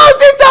 Oh,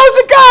 she told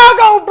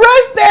Chicago,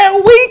 brush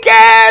that weak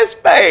ass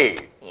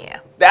fade. Yeah.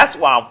 That's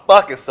why I'm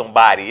fucking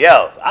somebody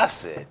else. I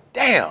said,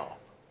 damn,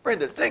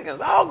 Brenda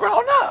Jenkins all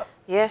grown up.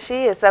 Yeah,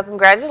 she is. So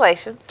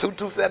congratulations.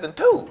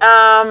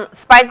 2272.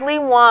 Spike Lee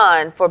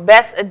won for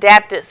Best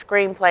Adapted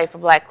Screenplay for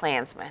Black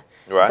Klansman.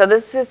 Right. So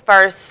this is his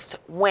first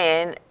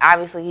win.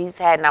 Obviously, he's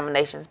had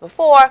nominations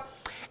before.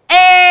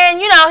 And,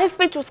 you know, his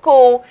speech was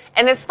cool.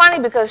 And it's funny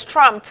because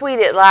Trump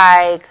tweeted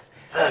like...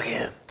 Fuck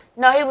him.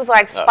 No, he was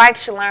like, Spike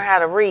should learn how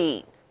to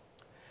read.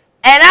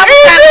 And I was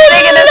kind of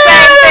thinking the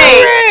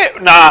same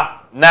thing.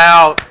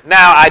 Nah,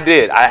 now I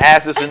did. I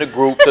asked this in the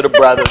group to the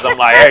brothers. I'm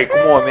like, hey,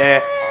 come on,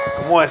 man.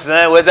 Come on,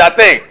 son. What y'all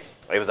think?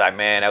 They was like,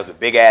 man, that was a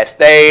big-ass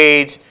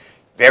stage.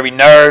 Very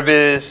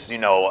nervous. You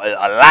know,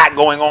 a lot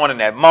going on in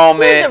that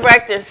moment. Who's your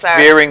director, sir?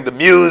 Fearing the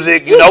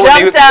music. You know,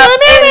 jumped up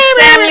in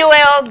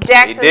Samuel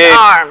Jackson's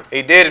arms.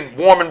 He did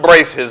warm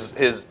embrace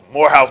his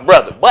Morehouse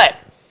brother. But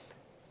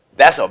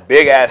that's a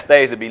big-ass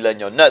stage to be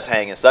letting your nuts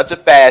hang in such a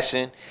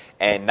fashion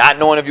and not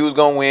knowing if he was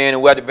going to win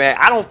and what the band.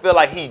 I don't feel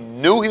like he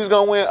knew he was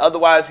going to win.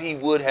 Otherwise, he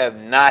would have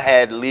not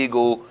had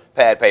legal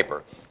pad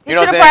paper. You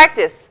know what I'm saying?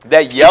 Practiced.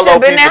 That yellow piece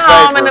of paper. You should have been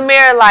at home in the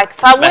mirror like,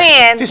 if I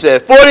win. He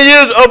said, 40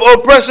 years of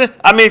oppression.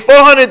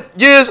 400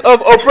 years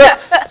of oppression.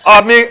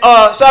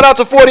 Shout out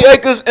to 40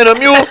 acres and a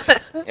mule.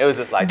 It was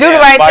just like, do it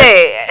right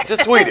there.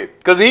 Just tweet it.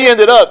 Because he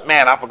ended up,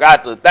 man, I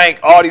forgot to thank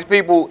all these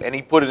people, and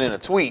he put it in a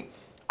tweet.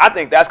 I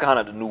think that's kind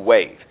of the new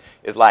wave.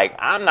 It's like,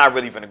 I'm not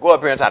really finna go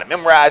up here and try to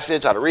memorize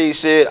shit, try to read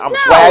shit. I'm going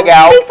to swag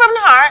out. Speak from the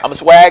heart. I'm going to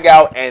swag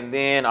out, and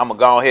then I'm going to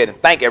go ahead and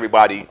thank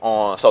everybody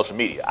on social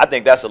media. I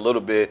think that's a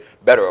little bit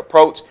better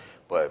approach.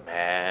 But,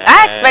 man.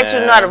 I expect you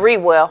to know how to read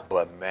well.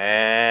 But,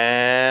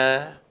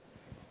 man,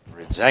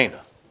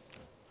 Regina,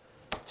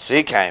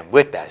 she came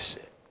with that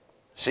shit.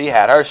 She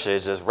had her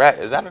shit just rap.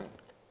 Is that her?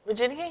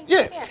 Regina King?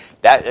 Yeah.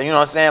 That, you know what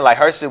I'm saying? Like,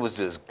 her shit was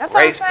just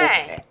graceful. What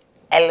I'm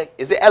saying.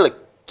 Is it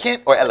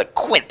eloquent or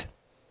eloquent?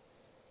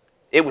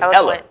 It was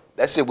Ella.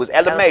 That shit was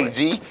Ella May,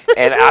 G.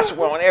 And I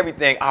swear on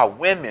everything, our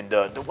women,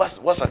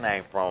 what's her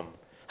name from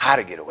How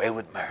to Get Away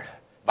with Murder?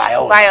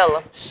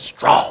 Viola.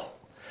 Strong.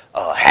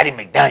 Hattie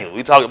McDaniel.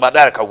 We talked about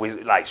that a couple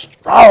weeks. Like,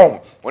 strong.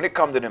 When it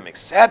comes to them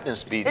acceptance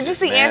speeches, did you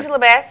see man, Angela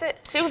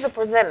Bassett? She was a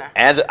presenter.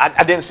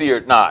 I didn't see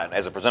her. Nah,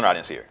 as a presenter, I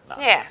didn't see her. Nah,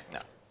 yeah. No.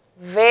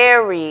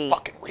 Very.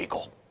 Fucking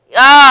regal.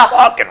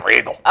 Fucking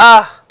regal.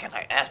 Can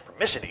I ask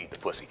permission to eat the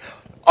pussy?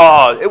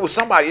 It was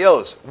somebody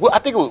else. I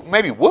think it was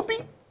maybe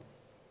Whoopi.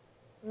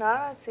 No,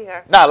 I don't see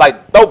her. Nah,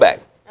 like throwback.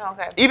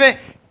 Okay. Even,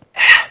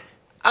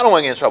 I don't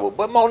want to get in trouble,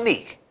 but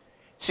Monique,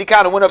 she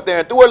kind of went up there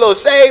and threw a little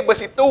shade, but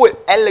she threw it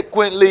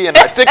eloquently and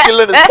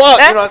articulate as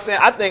fuck. You know what I'm saying?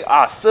 I think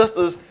our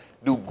sisters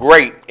do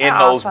great in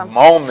those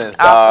moments,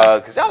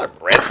 dog. Because y'all are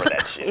bred for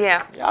that shit.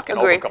 Yeah. Y'all can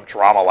overcome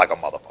trauma like a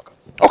motherfucker.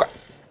 Okay.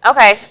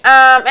 Okay.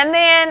 And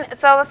then,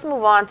 so let's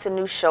move on to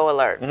new show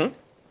alert. Mm-hmm.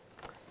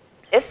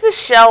 It's the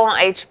show on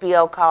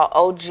HBO called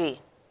OG.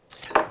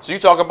 So you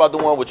talking about the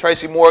one with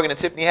Tracy Morgan and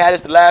Tiffany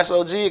Haddish, the last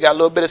OG? It got a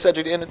little bit of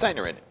Cedric the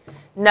Entertainer in it.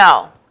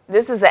 No.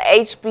 This is an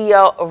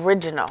HBO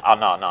original. Oh,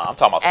 no. I'm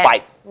talking about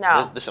Spike.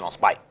 No. This shit on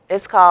Spike.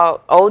 It's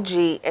called OG,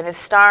 and it's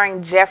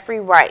starring Jeffrey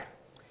Wright.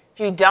 If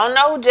you don't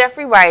know who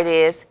Jeffrey Wright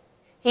is,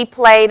 he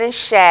played in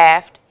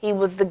Shaft. He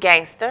was the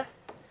gangster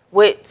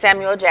with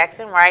Samuel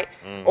Jackson, right?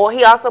 Or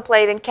he also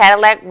played in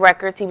Cadillac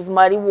Records. He was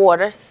Muddy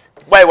Waters.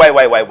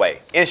 Wait.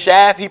 In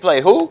Shaft, he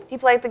played who? He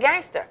played the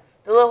gangster.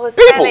 The little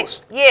Hispanic.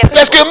 Peoples. Yeah. Peoples.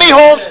 Let's get me,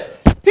 Holmes.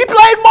 He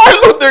played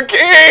Martin Luther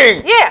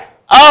King. Yeah.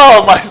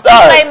 Oh, my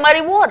star. He played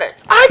Muddy Waters.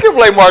 I can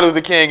play Martin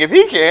Luther King if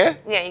he can.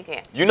 Yeah, you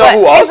can. You know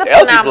who else he played?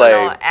 He's a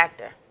phenomenal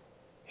actor.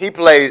 He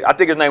played, I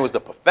think his name was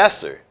the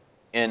Professor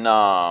in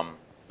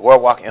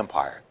Boardwalk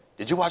Empire.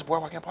 Did you watch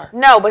Boardwalk Empire?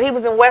 No, but he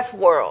was in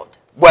Westworld.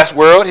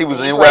 Westworld. He was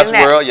in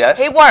Westworld,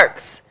 yes. He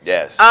works.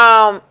 Yes.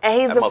 And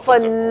he's a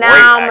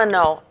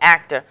phenomenal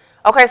actor.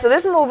 Okay, so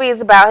this movie is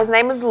about, his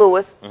name is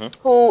Lewis,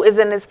 who is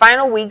in his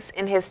final weeks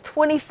in his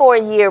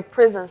 24-year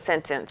prison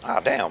sentence. Oh,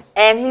 damn.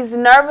 And he's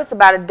nervous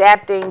about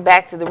adapting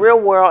back to the real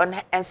world.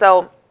 And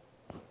so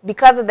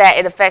because of that,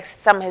 it affects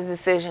some of his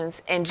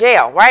decisions in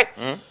jail, right?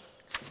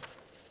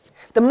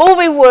 The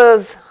movie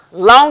was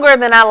longer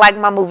than I like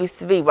my movies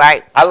to be,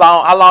 right? How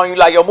long you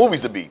like your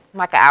movies to be?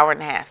 Like an hour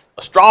and a half.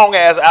 A strong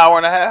ass hour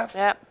and a half?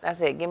 Yep,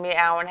 that's it. Give me an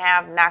hour and a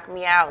half, knock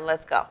me out, and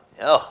let's go.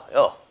 Yeah.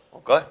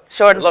 Okay.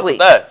 Short and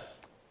sweet.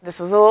 This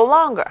was a little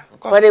longer,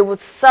 but it was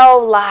so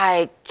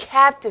like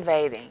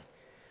captivating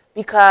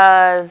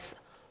because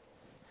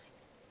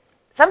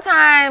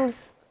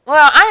sometimes,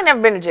 well, I ain't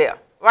never been to jail,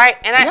 right?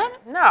 And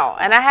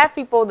and I have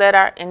people that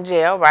are in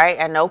jail, right?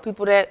 I know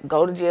people that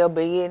go to jail,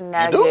 be in and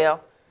out of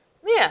jail.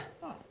 Yeah.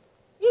 Oh.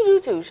 You do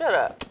too. Shut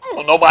up. I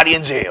don't know nobody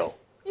in jail.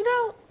 You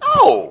don't?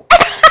 No. No.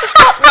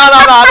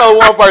 I know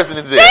one person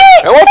in jail.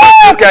 And one person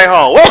just came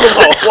home. Welcome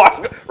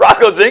home,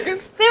 Roscoe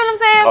Jenkins. See what I'm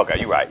saying? Okay,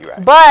 you're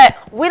right. But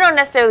we don't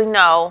necessarily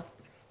know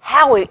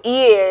how it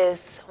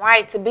is,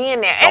 right, to be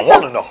in there. I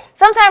want to know.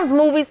 Sometimes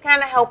movies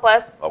kind of help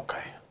us.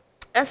 Okay.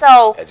 And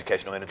so,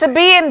 educational to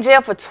be in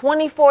jail for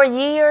 24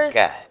 years,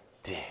 God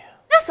damn,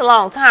 that's a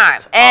long time.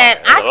 And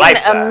I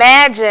can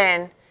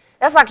imagine,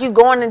 that's like you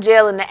going to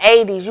jail in the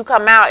 80s. You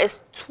come out, it's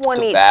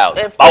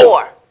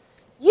 2004.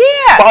 Yeah.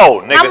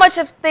 Nigga. How much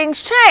have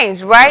things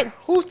changed, right?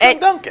 Who's Tim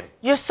Duncan?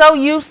 You're so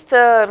used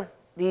to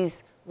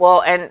these,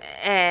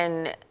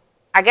 and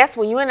I guess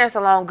when you're in there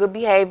so long, good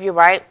behavior,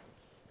 right?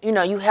 You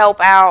know, you help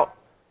out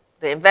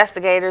the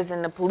investigators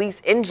and the police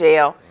in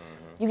jail.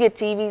 You get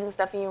TVs and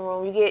stuff in your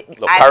room. You get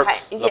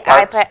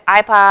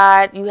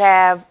iPod. You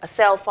have a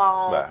cell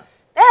phone. Right.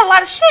 They had a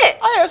lot of shit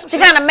to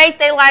kind of make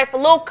their life a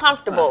little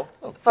comfortable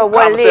for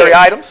what it is. Commissary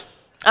items.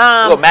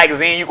 A little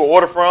magazine you can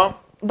order from.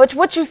 But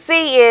what you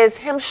see is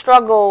him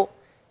struggle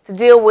to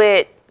deal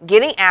with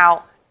getting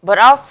out, but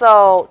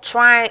also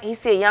he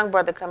see a young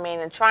brother come in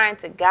and trying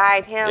to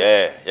guide him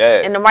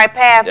in the right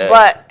path,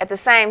 but at the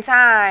same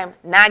time,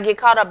 not get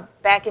caught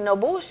up back in no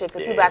bullshit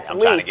because he's about to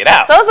leave. Trying to get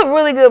out. So it's a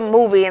really good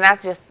movie, and I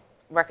just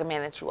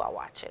recommend that you all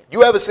watch it.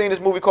 You ever seen this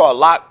movie called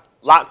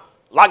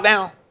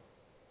Lockdown?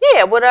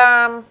 Yeah, but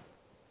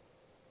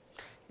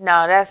no,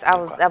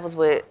 I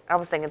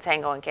was thinking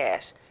Tango and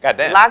Cash.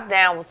 Goddamn.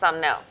 Lockdown was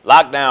something else.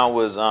 Lockdown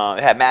was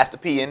it had Master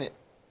P in it.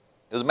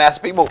 It was a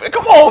Master P movie.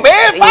 Come on,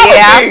 man.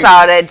 I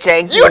saw that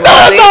janky You know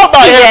what I'm talking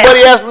about.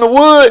 Everybody else from the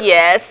wood.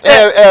 Yes.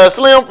 And,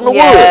 Slim from the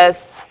wood.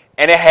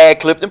 And it had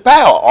Clifton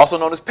Powell, also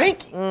known as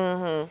Pinky.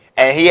 Mm-hmm.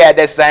 And he had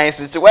that same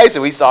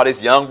situation. We saw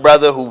this young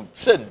brother who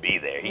shouldn't be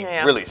there. He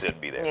really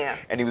shouldn't be there. Yeah.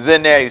 And he was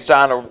in there. He was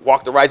trying to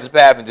walk the righteous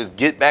path and just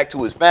get back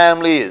to his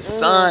family, his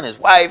son, his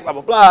wife, blah,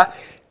 blah, blah.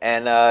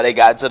 And they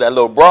got into that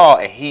little brawl,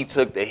 and he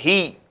took the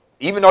heat.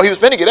 Even though he was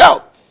finna get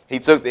out, he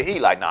took the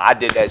heat. Like, nah, I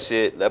did that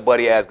shit. Let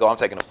buddy ass go. I'm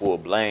taking the full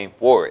blame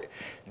for it.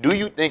 Do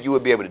you think you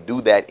would be able to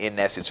do that in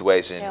that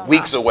situation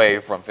weeks away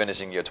from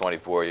finishing your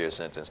 24-year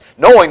sentence,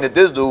 knowing that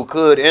this dude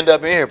could end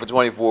up in here for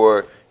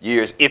 24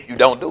 years if you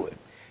don't do it?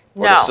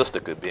 Or the sister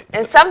could be.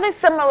 And something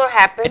similar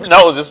happened.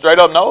 No, is it straight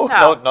up no?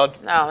 No, not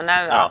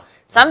at all.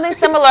 Something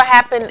similar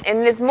happened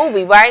in this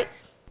movie, right?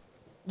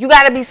 You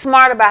got to be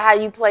smart about how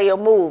you play your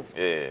moves.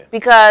 Yeah.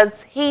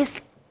 Because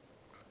just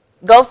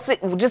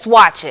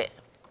watch it.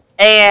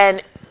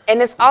 And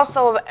it's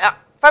also,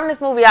 from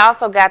this movie, I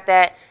also got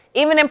that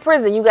even in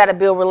prison, you got to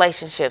build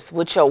relationships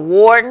with your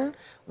warden,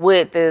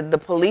 with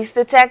the police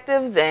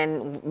detectives,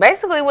 and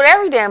basically with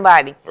every damn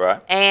body.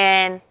 Right.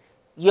 And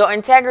your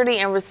integrity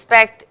and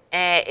respect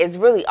is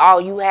really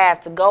all you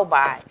have to go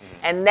by.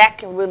 And that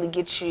can really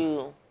get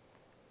you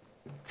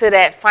to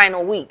that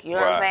final week, you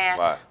know what I'm saying?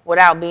 Right.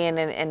 Without being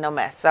in no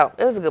mess. So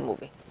it was a good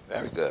movie.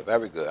 Very good,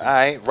 very good. All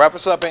right, wrap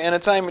us up in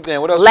entertainment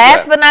then. What else?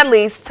 Last but not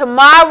least,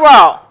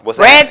 tomorrow,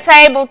 Red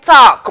Table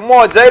Talk. Come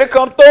on, Jada,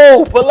 come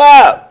through. Pull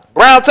up.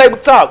 Brown Table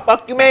Talk.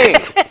 Fuck you mean?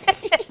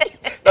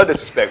 No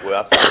disrespect, Will.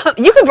 I'm sorry.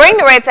 You can bring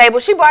the red table.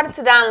 She brought it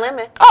to Don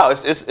Lemon. Oh,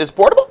 it's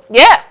portable?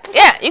 Yeah.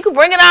 You can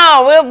bring it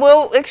on.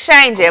 We'll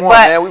exchange it. Come on,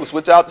 man. We will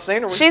switch out the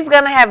scenery. She's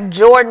gonna have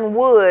Jordan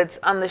Woods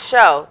on the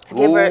show to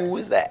give her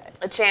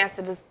a chance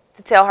to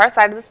tell her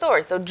side of the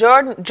story. So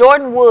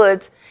Jordan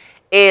Woods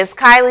is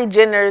Kylie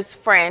Jenner's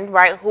friend,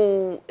 right?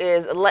 Who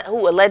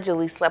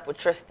allegedly slept with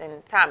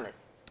Tristan Thomas,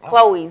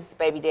 Khloe's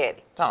baby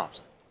daddy.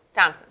 Thompson.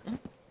 Mm-hmm.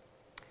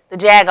 The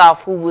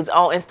jagoff who was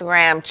on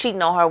Instagram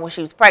cheating on her when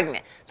she was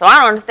pregnant. So I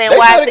don't understand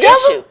why it's an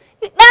issue.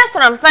 That's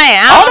what I'm saying.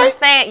 I don't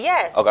understand.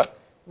 Yes. Okay.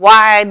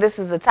 Why this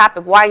is a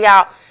topic? Why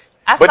y'all?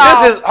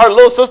 This is her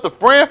little sister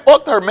friend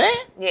fucked her man.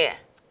 Yeah.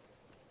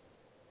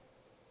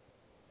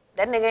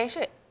 That nigga ain't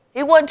shit.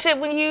 He wasn't shit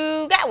when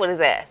you got with his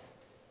ass.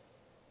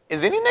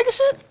 Is any nigga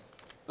shit?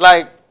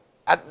 Like,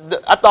 I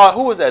thought,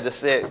 who was that that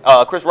said,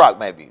 Chris Rock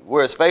maybe,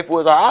 we're as faithful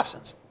as our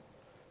options.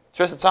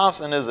 Tristan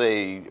Thompson is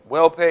a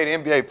well-paid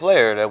NBA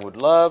player that would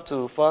love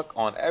to fuck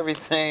on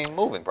everything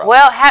moving, probably.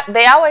 Well,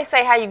 they always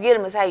say how you get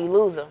him is how you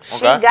lose him. Okay.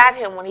 She got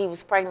him when he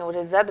was pregnant with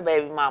his other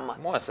baby mama.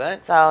 Come on,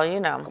 son. So, you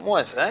know. Come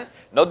on, son.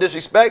 No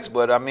disrespects,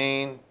 but I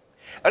mean...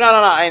 No,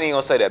 I ain't even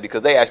gonna say that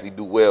because they actually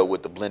do well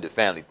with the blended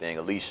family thing,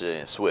 Alicia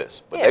and Swiss.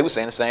 But they were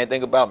saying the same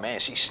thing about,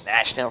 man, she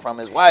snatched him from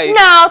his wife.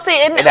 No,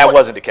 see, and that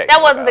wasn't the case.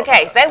 That wasn't the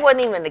case. They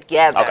wasn't even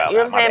together. You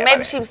know what I'm saying?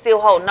 Maybe she was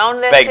still holding on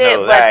to that shit,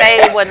 but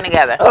they wasn't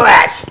together.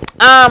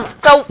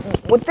 So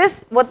with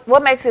this,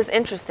 what makes this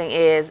interesting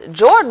is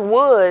Jordan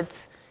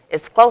Woods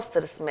is close to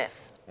the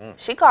Smiths.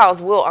 She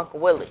calls Will Uncle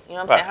Willie. You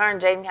know what I'm saying? Her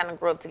and Jaden kind of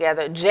grew up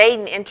together.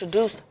 Jaden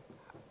introduced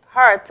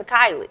her to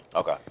Kylie.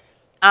 Okay.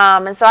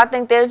 And so I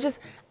think they're just,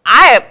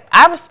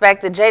 I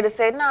respect that Jada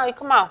said, no,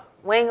 come on.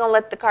 We ain't gonna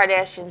let the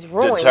Kardashians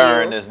ruin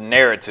Deterring you. this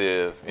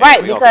narrative.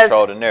 Right, we gonna because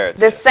control the narrative.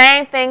 the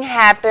same thing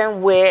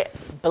happened with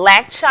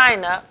Black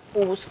China,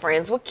 who was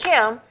friends with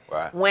Kim,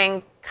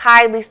 when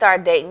Kylie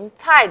started dating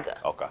Tyga.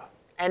 Okay.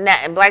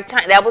 And Black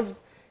China, that was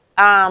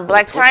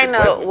Black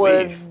China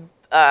was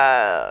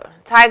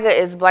Tyga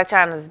is Black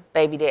China's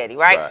baby daddy,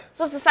 right?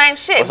 So it's the same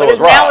shit, so but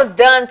now it's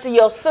done to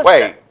your sister.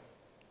 Wait,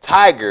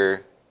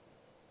 Tiger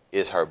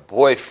is her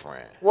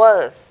boyfriend.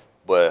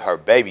 But her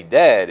baby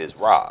dad is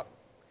Rob.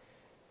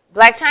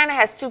 Black China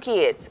has 2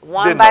 kids,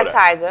 one by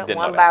Tyga,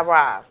 one by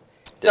Rob.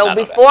 So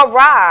before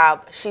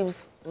Rob, she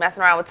was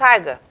messing around with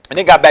Tyga. And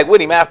then got back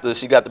with him after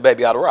she got the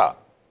baby out of Rob.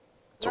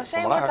 No, she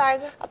ain't with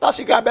Tyga. I thought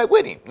she got back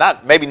with him.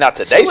 Maybe not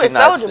today. She's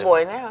not. Soulja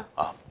Boy now.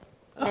 Oh.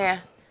 Yeah.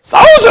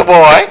 Soulja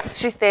Boy.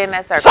 She stay in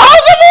that circle.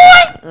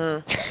 Soulja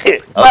Boy. Okay.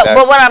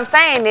 But what I'm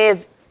saying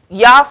is,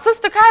 y'all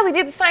sister Kylie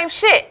did the same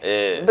shit.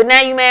 Yeah. But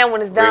now you mad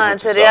when it's done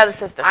to the other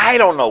sister. I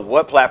don't know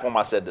what platform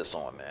I said this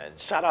on, man.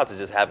 Shout out to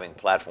just having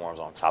platforms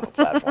on top of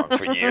platforms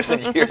for years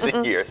and years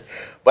and years.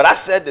 But I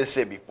said this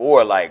shit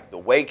before, like the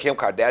way Kim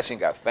Kardashian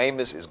got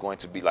famous is going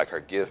to be like her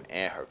gift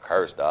and her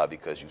curse, dog,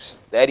 because you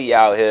steady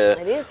out here.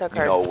 It is her curse.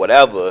 You know,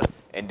 whatever.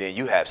 And then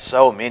you have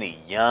so many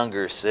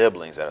younger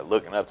siblings that are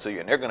looking up to you,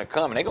 and they're gonna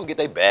come and they're gonna get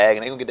their bag,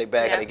 and they're gonna get their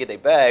bag, and they get their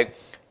bag.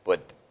 But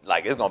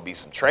like, it's gonna be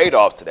some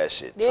trade-offs to that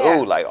shit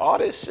too. Like all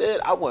this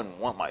shit, I wouldn't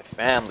want my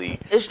family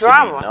to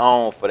be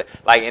known for that.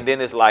 Like, and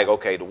then it's like,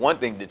 okay, the one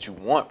thing that you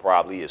want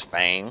probably is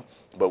fame,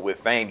 but with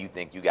fame, you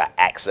think you got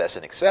access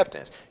and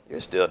acceptance.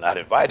 You're still not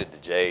invited to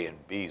J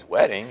and B's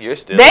wedding. You're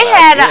still. They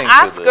had an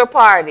Oscar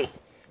party.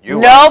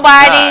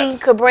 Nobody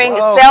could bring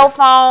cell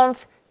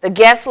phones. The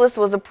guest list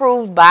was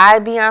approved by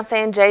Beyonce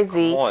and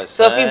Jay-Z.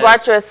 So if you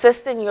brought your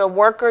assistant, your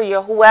worker,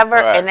 your whoever,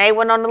 and they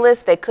went on the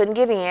list, they couldn't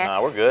get in.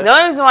 Nah, we're good. The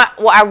only reason why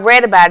I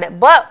read about it,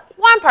 but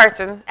one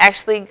person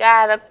actually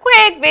got a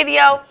quick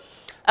video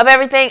of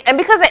everything. And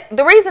because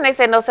the reason they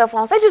said no cell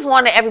phones, they just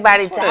wanted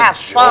everybody to have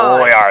fun.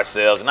 Enjoy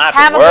ourselves, not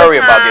have to worry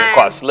about getting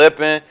caught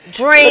slipping.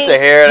 Drink, let your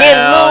hair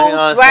down, loose, you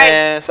know what I'm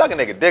saying? Suck a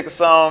nigga dick or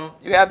something.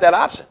 You have that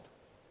option.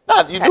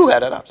 No, you do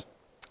have that option.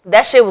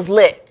 That shit was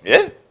lit.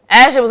 Yeah.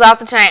 That shit was off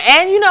the chain.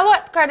 And you know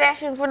what? The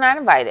Kardashians were not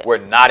invited. We're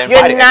not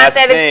invited. You're not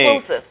that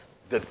exclusive.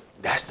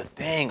 That's the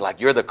thing. Like,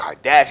 you're the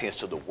Kardashians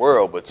to the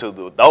world, but to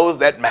those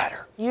that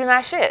matter, you're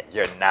not shit.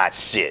 You're not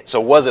shit.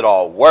 So was it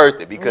all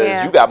worth it?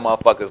 Because you got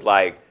motherfuckers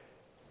like,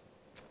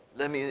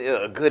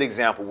 a good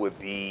example would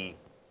be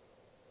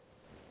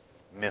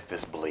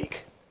Memphis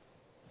Bleak.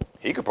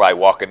 He could probably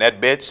walk in that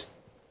bitch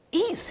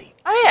easy.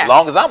 Oh, yeah. As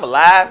long as I'm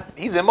alive,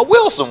 he's in my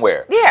will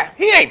somewhere. Yeah.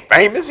 He ain't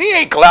famous. He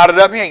ain't clouded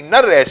up. He ain't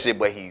none of that shit,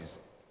 but he's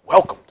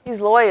welcomed. He's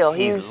loyal.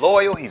 He's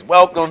loyal. He's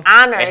welcomed.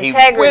 Honor, and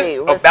integrity, he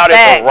went respect. about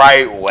it the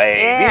right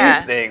way. Yeah.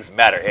 These things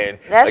matter. And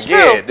that's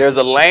again, true. There's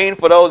a lane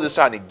for those that's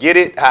trying to get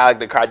it, how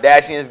the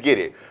Kardashians get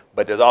it.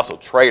 But there's also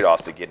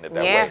trade-offs to getting it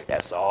that way.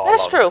 That's all.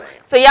 That's true.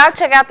 So y'all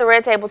check out the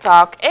Red Table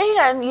Talk.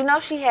 And you know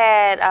she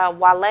had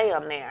Wale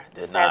on there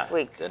this past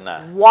week. Did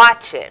not.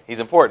 Watch it. He's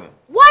important.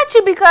 Watch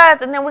it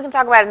because, and then we can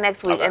talk about it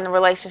next week in the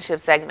relationship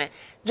segment.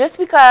 Just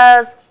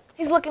because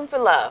he's looking for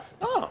love.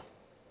 Oh.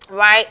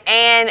 Right?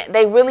 And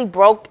they really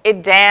broke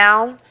it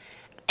down.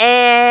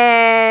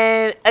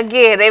 And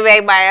again, they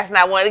made my ass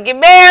not want to get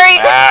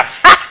married.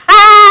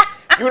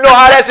 You know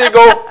how that shit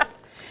go?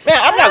 Man,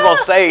 I'm not going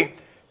to say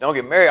don't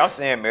get married. I'm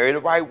saying marry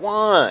the right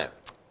one.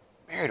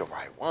 Marry the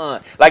right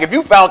one. Like if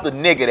you found the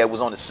nigga that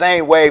was on the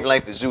same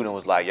wavelength as you and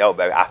was like, yo,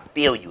 baby, I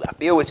feel you. I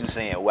feel what you're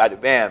saying. Well,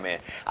 man,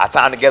 our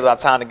time together,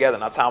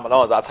 and our time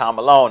alone is our time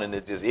alone. And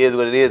it just is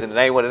what it is and it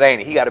ain't what it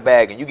ain't. And he got a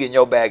bag and you getting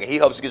your bag and he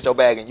helps you get your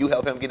bag and you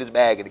help him get his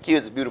bag and the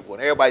kids are beautiful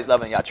and everybody's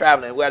loving y'all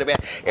traveling.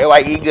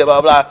 Everybody eating good,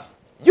 blah, blah, blah.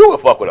 You would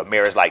fuck with a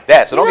marriage like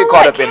that. So don't get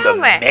caught up in the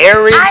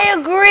marriage. I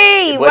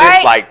agree, but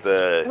it's like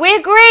we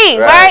agree,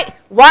 right?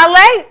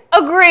 Wale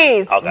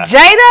agrees. Okay.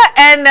 Jada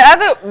and the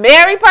other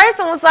married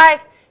person was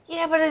like,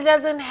 yeah, but it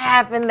doesn't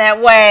happen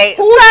that way.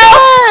 Who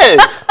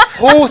says?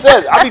 Who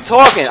says? I be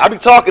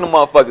talking to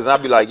motherfuckers and I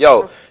be like,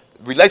 yo,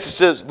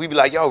 relationships, we be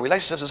like, yo,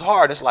 relationships is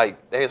hard. It's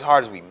like, they're as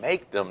hard as we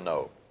make them,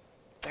 though.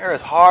 They're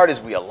as hard as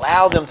we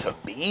allow them to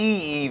be,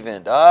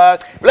 even,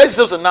 dog.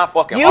 Relationships are not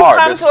fucking hard.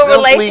 You come to a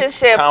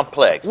relationship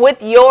complex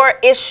with your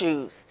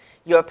issues,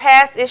 your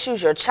past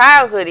issues, your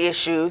childhood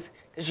issues,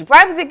 because you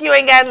probably think you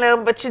ain't got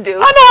none, but you do.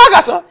 I know I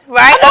got some.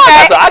 Right?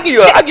 I got some.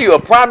 I give you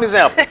a prime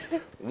example.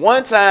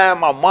 One time,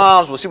 my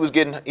mom's, she was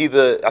getting I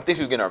think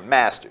she was getting her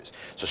master's.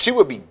 So she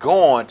would be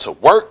going to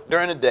work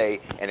during the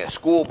day and at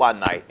school by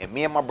night. And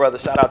me and my brother,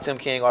 shout out Tim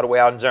King all the way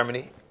out in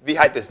Germany. Wie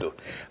hype this dude.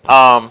 You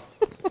know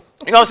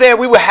what I'm saying?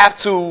 We would have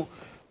to,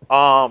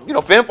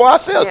 fend for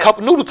ourselves. Cup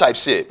of noodle type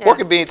shit. Pork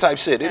and bean type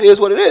shit. It is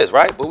what it is,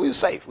 right? But we was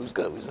safe. We was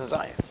good. We was in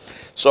Zion.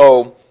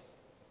 So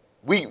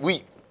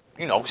we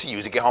you know, she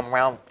usually get home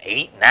around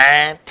 8,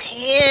 9,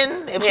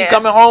 10. If she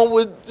coming home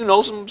with, you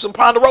know, some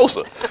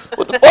Ponderosa.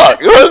 What the fuck?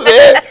 You know what I'm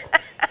saying?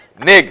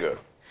 Nigga,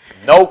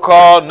 no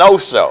call, no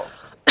show.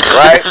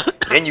 Right?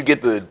 Then you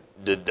get the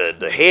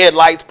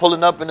headlights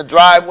pulling up in the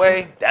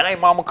driveway. That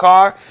ain't mama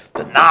car.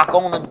 The knock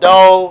on the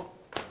door.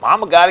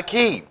 Mama got a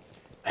key.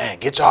 Man,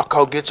 get y'all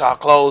coat, get y'all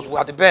clothes. We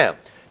out the bam.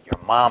 Your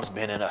mom's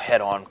been in a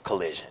head-on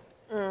collision.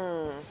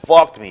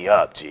 Fucked me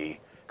up, G.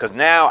 Because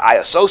now I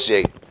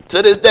associate,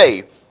 to this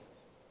day,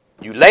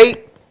 you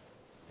late,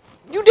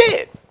 you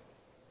dead.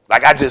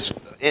 Like I just,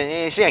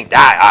 and she ain't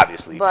died,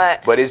 obviously.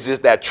 But it's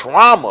just that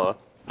trauma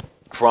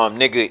from,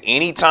 nigga,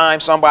 anytime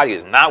somebody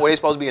is not where they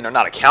supposed to be and they're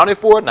not accounted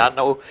for, not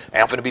know,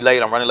 hey, I'm finna be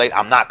late, I'm running late,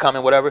 I'm not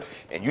coming, whatever,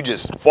 and you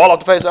just fall off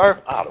the face of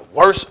earth, the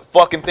worst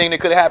fucking thing that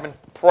could have happened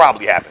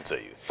probably happened to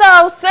you.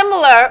 So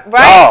similar,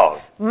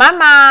 right? My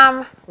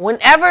mom,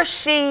 whenever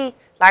she,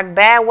 like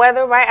bad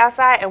weather right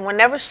outside, and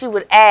whenever she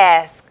would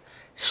ask,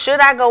 should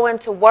I go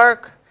into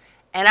work?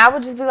 And I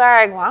would just be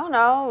like, well, I don't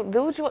know,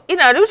 do what you want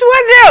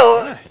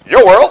to do.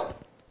 Your world.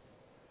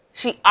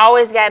 She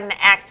always got in an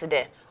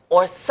accident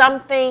or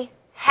something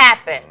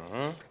happened.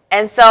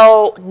 And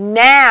so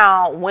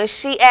now when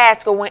she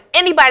asks, or when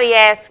anybody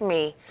asks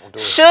me,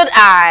 should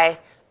I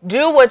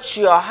do what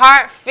your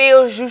heart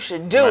feels you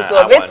should do? Man,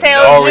 so if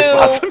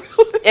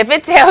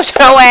it tells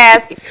your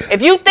ass,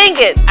 if you think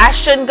it, I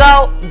shouldn't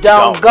go,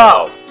 don't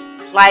go.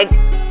 Like,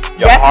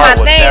 your that's heart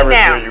my will thing never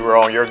now. steer you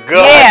wrong. Your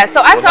gut. Yeah,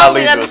 so I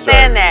totally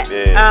understand that.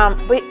 Yeah.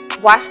 But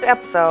watch the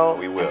episode.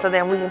 We will. So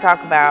then we can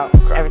talk about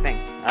everything.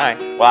 All right.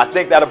 Well, I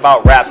think that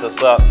about wraps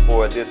us up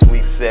for this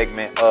week's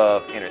segment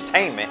of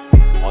entertainment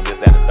on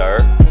This and the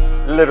Third.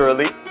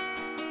 Literally.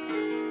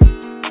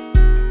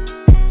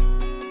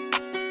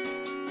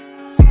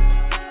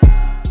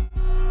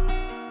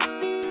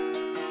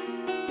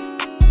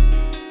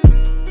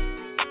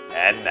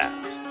 And now,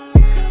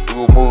 we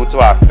will move to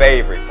our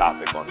favorite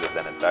topic on This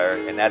and the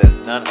Third, and that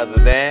is none other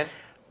than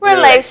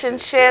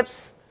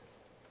relationships.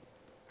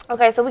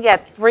 Okay, so we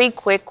got 3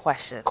 quick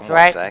questions,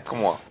 right? Come on,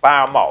 come on.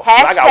 Fire them off.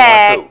 Hashtag, I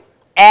got one,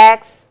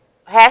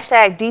 too.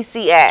 Hashtag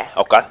DC Ask.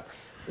 Okay.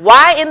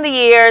 Why in the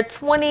year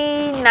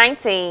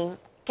 2019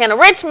 can a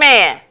rich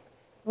man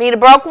meet a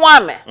broke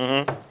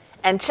woman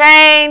and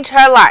change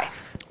her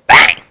life?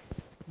 Bang!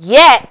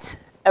 Yet,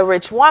 a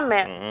rich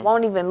woman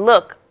won't even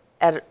look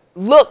at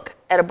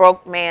a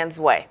broke man's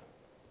way.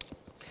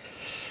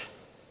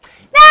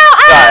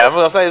 Now, I'm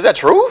going to say, is that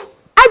true?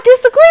 I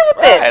disagree with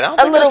this I don't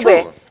think a little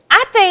that's true. bit.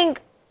 I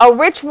think a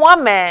rich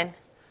woman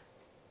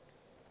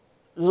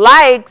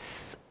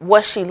likes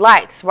what she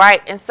likes,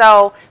 right? And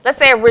so, let's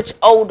say a rich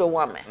older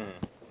woman.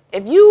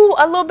 If you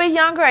a little bit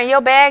younger and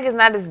your bag is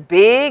not as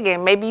big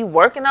and maybe you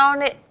working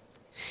on it,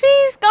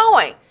 she's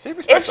going.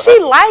 If she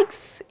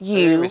likes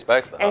you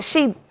and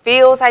she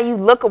feels how you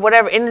look or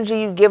whatever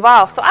energy you give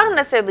off. So I don't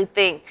necessarily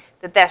think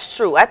that that's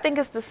true. I think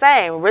it's the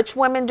same. Rich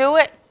women do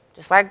it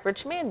just like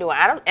rich men do it.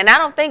 I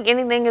don't think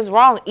anything is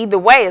wrong either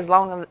way as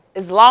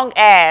long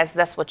as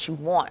that's what you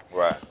want.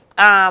 Right.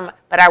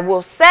 But I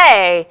will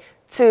say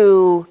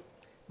to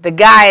the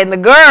guy and the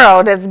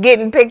girl that's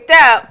getting picked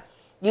up,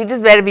 you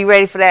just better be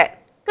ready for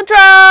that control.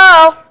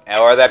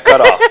 Or that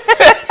cutoff.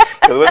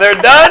 Because when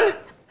they're done,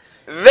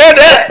 they're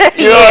done.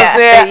 You know what I'm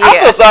saying? Yeah. I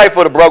feel sorry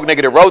for the broke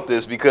nigga that wrote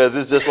this because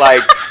it's just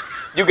like,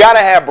 you gotta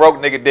have broke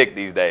nigga dick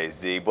these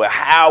days, G. But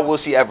how will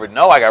she ever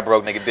know I got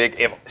broke nigga dick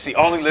if she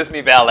only lets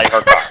me valet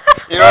her car?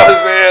 You know what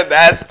I'm saying?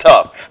 That's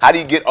tough. How do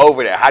you get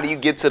over that? How do you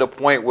get to the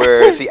point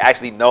where she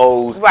actually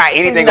knows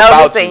anything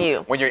about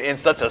you when you're in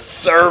such a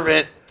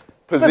servant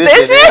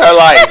position in her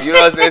life? You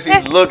know what I'm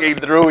saying? She's looking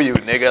through you,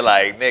 nigga.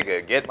 Like,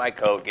 nigga, get my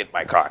coat, get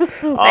my car.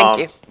 Thank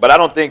you. But I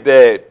don't think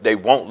that they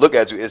won't look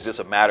at you. It's just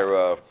a matter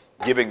of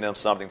giving them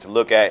something to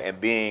look at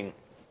and being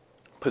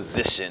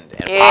positioned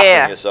and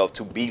posturing yourself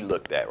to be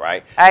looked at,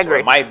 right? I agree. So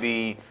it might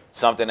be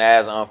something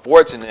as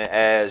unfortunate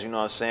as, you know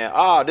what I'm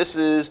saying, this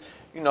is,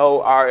 you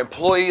know, our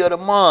employee of the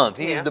month.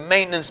 He's the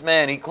maintenance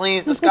man. He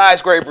cleans the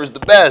skyscrapers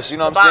the best, you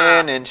know what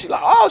I'm saying? And she's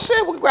like, oh,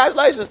 shit, well,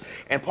 congratulations.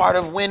 And part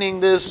of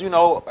winning this, you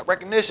know,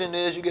 recognition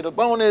is you get a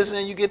bonus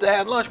and you get to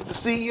have lunch with the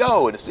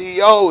CEO. And the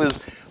CEO is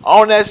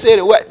on that shit.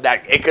 And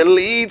it could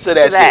lead to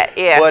that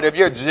shit. Yeah. But if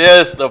you're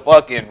just a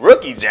fucking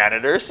rookie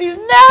janitor, she's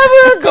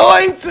never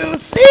going to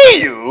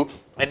see you.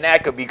 And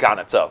that could be kind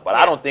of tough. But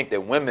I don't think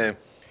that women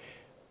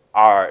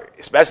are,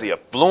 especially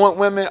affluent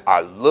women,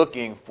 are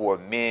looking for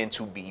men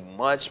to be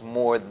much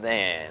more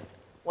than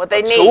what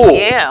they need. Tool.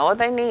 Yeah, what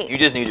they need. You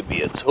just need to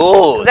be a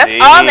tool.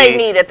 That's all they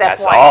need at that point.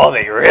 That's all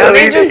they really need. Don't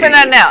need you for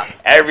nothing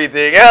else.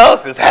 Everything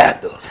else is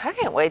handled. I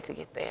can't wait to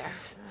get there.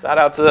 Shout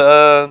out to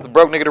the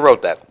broke nigga that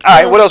wrote that. All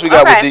right, what else we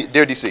got with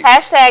Dear DC?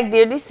 Hashtag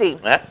Dear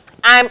DC.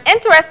 I'm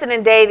interested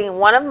in dating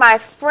one of my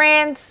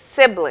friend's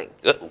siblings.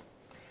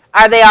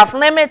 Are they off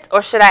limits,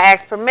 or should I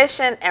ask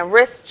permission and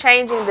risk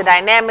changing the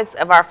dynamics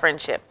of our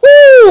friendship?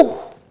 Woo!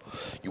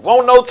 You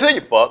won't know till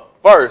you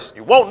fuck. First,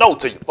 you won't know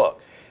till you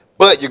fuck.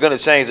 But you're going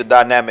to change the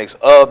dynamics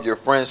of your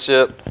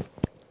friendship.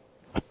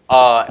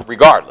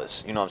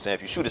 Regardless, you know what I'm saying?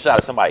 If you shoot a shot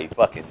at somebody's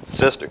fucking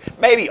sister,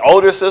 maybe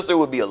older sister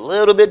would be a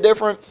little bit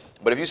different.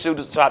 But if you shoot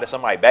a shot at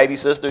somebody's baby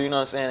sister, you know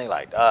what I'm saying? They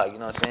like, you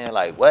know what I'm saying?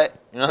 Like, what?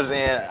 You know what I'm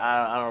saying?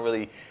 I don't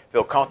really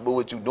feel comfortable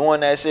with you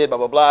doing that shit, blah,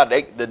 blah, blah.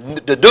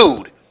 The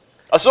dude,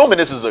 assuming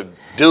this is a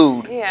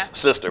dude's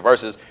sister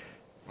versus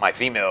my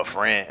female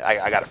friend.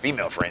 I got a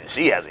female friend and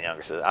she has a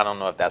younger sister. I don't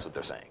know if that's what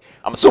they're saying.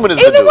 I'm assuming this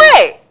is a dude. Either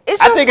way,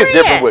 it's your I think friend. it's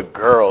different with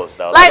girls,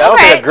 though. Like, I don't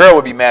think a girl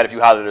would be mad if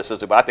you hollered at her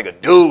sister, but I think a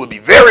dude would be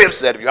very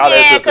upset if you hollered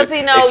at his sister,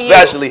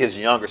 especially his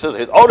younger sister.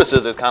 His older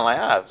sister is kind of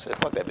like, shit,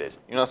 fuck that bitch.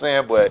 You know what I'm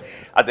saying? But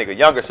I think a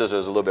younger sister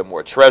is a little bit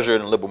more treasured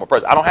and a little bit more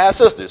precious. I don't have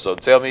sisters, so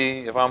tell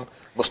me if I'm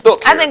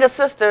mistook here. I think a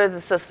sister is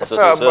a sister for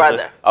a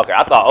brother. Okay,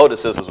 I thought older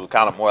sisters was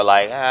kind of more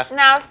like,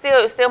 No,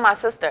 it's still my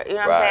sister. You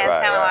know what I'm saying?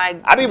 It's kind of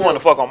like. I didn't want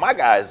to fuck on my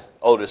guys'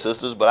 older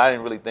sisters, but I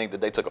didn't really think that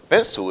they took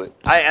offense to it.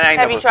 I ain't Have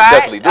never you tried?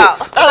 successfully do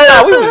it.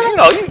 No, we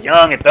was, you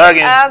young and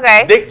thugging.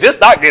 Okay. Dick just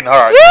start getting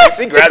hard.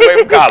 She graduated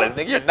from college.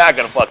 Nigga, you're not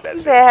going to fuck that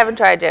shit. I haven't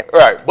tried yet.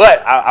 Right,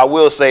 but I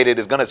will say that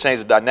it's going to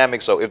change the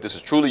dynamic. So if this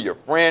is truly your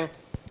friend,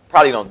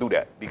 probably don't do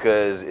that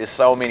because it's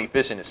so many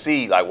fish in the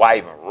sea. Like, why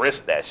even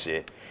risk that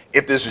shit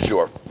if this is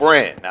your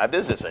friend? Now, if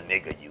this is a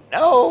nigga you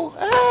know,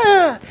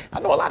 I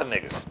know a lot of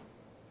niggas.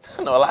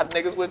 I know a lot of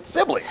niggas with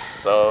siblings.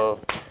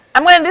 So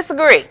I'm going to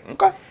disagree.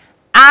 Okay.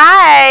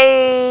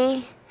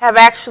 I have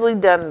actually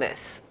done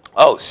this.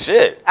 Oh,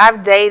 shit.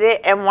 I've dated,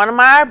 and one of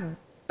my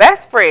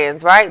best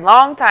friends, right?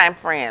 Longtime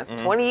friends,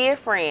 20-year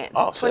friend.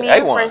 Oh, shit.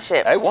 20-year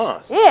friendship.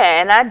 A1s. Yeah,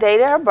 and I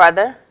dated her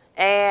brother,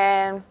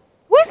 and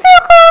we still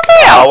cool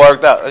as hell. All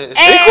worked out. Is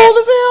she cool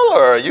as hell,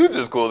 or are you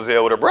just cool as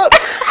hell with her brother?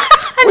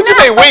 What you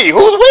mean we?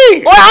 Who's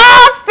we? We're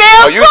all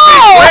still cool. You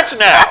speak French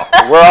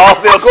now. We're all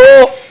still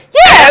cool?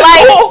 Yeah,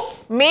 like cool.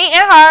 Me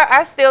and her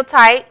are still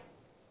tight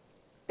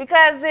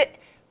because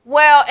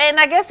and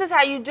I guess it's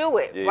how you do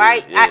it,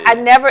 right? Yeah. I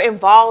never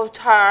involved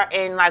her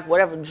in like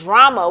whatever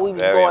drama we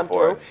was going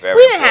through.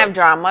 We didn't have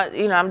drama,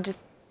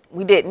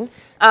 we didn't.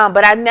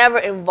 But I never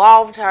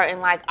involved her in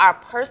like our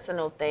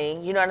personal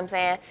thing, you know what I'm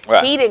saying?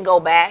 Right. He didn't go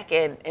back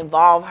and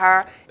involve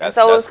her. And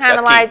so it was kind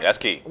of like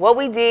what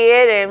we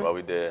did. And what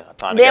we did.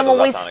 Then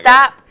when we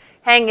stopped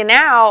hanging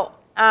out,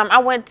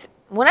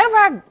 whenever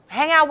I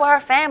hang out with her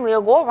family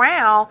or go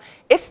around,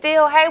 it's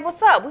still, hey,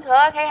 what's up? We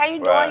hug, hey, how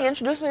you doing? You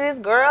introduce me to this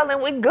girl and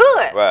we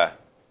good. Right.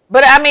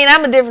 But I mean,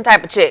 I'm a different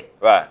type of chick.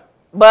 Right.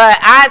 But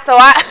I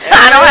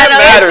don't have no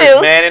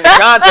issues. Man, in the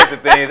context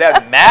of things,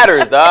 that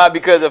matters, dog.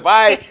 Because if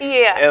I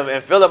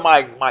am feeling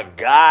my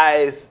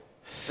guy's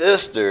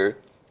sister,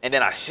 and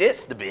then I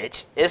shits the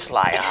bitch, it's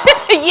like,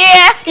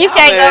 you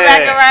can't go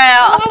back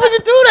around. Why would you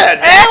do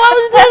that, man? Why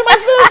would you do that to my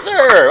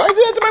sister? Why would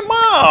you do that to my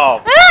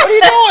mom? What are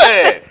you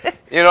doing?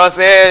 You know what I'm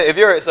saying?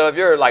 If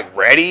you're like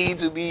ready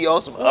to be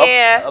on some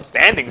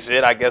upstanding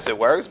shit, I guess it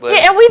works. But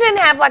and we didn't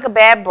have like a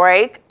bad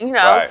break,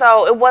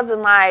 so it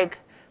wasn't like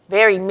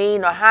very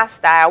mean or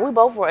hostile. We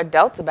both were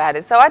adults about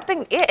it. So I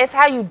think it's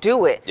how you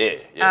do it.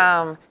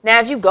 Yeah. Now,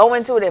 if you go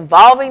into it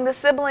involving the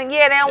sibling,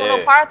 they don't want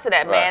no parts of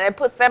that, man. It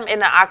puts them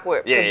in an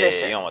awkward position.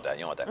 Yeah, you don't want that.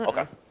 You don't want that.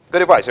 Okay.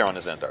 Good advice here on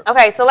this end.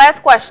 Okay, so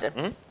last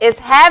question. Is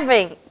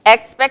having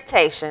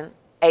expectation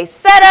a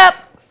setup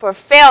for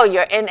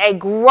failure in a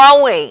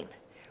growing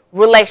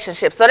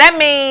relationship? So that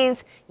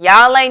means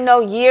y'all ain't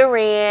no year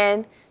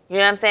in, you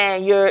know what I'm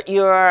saying?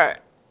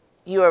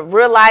 You're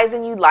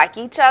realizing you like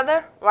each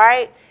other,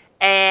 right?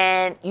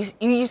 And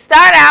you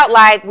start out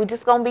like, we're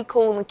just going to be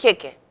cool and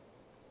kicking.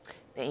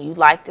 Then you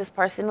like this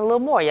person a little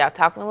more. Y'all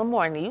talking a little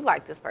more. And then you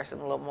like this person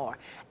a little more.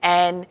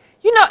 And,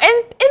 in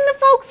the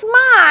folks'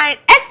 mind,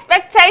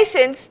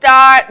 expectations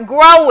start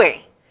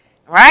growing,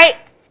 right?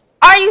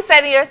 Are you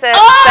setting yourself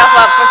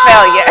up for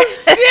failure?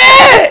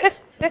 Shit!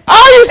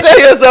 Are you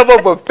setting yourself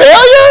up for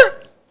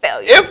failure?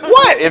 Failure. If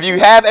what? If you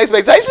have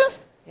expectations?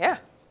 Yeah.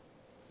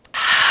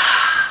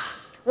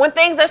 When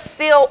things are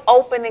still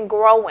open and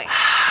growing.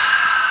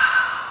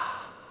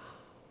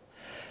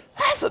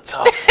 That's a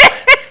tough one.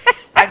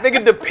 I think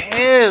it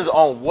depends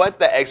on what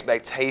the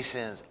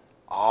expectations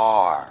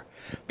are.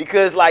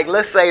 Because like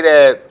let's say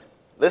that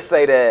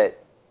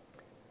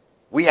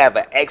we have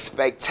an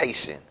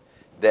expectation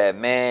that,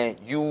 man,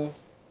 you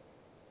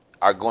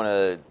are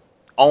gonna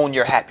own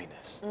your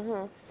happiness.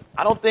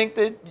 I don't think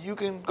that you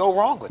can go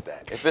wrong with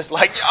that. If it's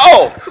like,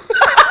 yo,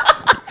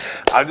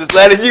 I'm just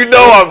letting you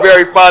know I'm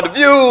very fond of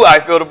you. I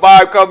feel the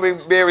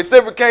vibe being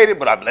reciprocated,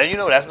 but I'm letting you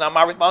know that's not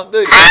my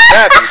responsibility. I'm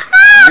happy.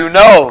 You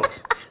know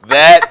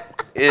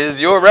that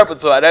is your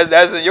repertoire.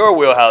 That's in your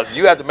wheelhouse.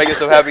 You have to make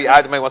yourself happy. I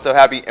have to make myself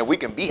happy, and we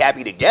can be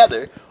happy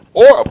together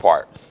or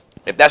apart.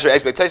 If that's your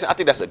expectation, I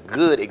think that's a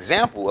good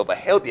example of a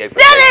healthy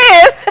expectation.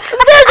 That is.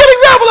 It's a very good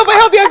example of a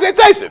healthy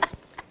expectation.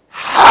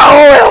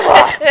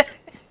 However,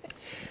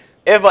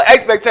 if an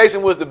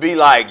expectation was to be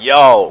like,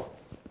 yo,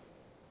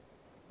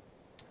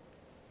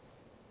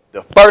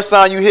 the first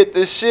time you hit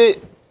this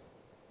shit,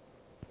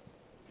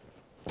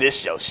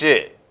 this your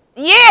shit.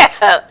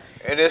 Yeah.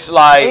 And it's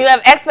like... And you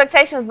have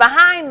expectations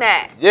behind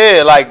that.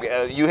 Yeah, like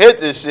you hit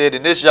this shit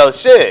and this your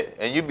shit.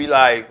 And you be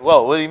like,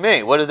 whoa, what do you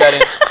mean? What does that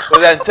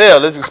entail?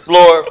 Let's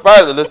explore it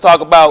further. Let's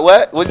talk about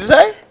what? What'd you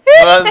say?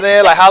 You know what I'm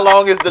saying? Like, how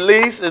long is the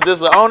lease? Is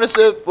this an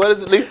ownership? What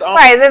is it, lease to own?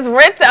 Right, is this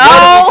rent to own?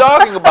 What are we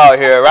talking about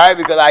here, right?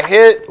 Because I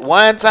hit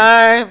one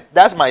time,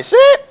 that's my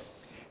shit.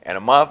 And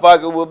a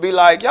motherfucker will be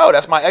like, yo,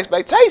 that's my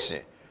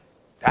expectation.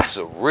 That's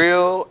a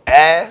real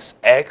ass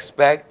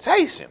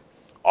expectation.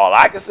 All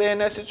I can say in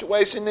that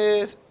situation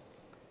is,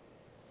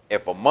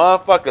 if a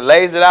motherfucker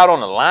lays it out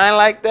on the line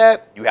like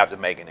that, you have to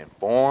make an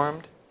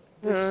informed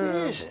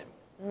decision.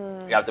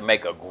 You have to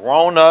make a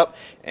grown-up,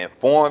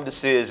 informed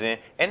decision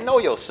and know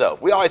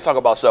yourself. We always talk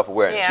about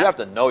self-awareness. You have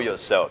to know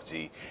yourself,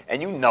 G.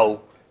 And you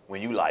know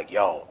when you like,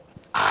 yo,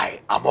 I'm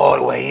all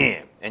the way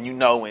in. And you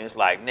know when it's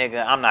like,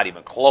 nigga, I'm not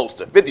even close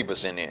to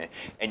 50% in.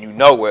 And you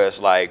know where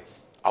it's like,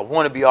 I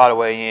want to be all the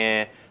way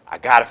in. I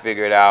got to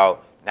figure it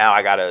out. Now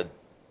I got to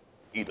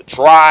either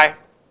try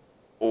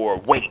or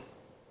wait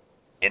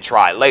and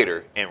try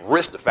later and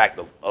risk the fact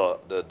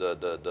of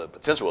the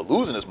potential of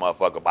losing this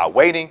motherfucker by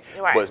waiting,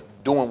 but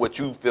doing what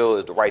you feel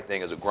is the right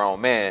thing as a grown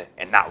man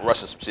and not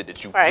rushing some shit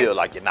that you feel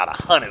like you're not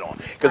 100 on.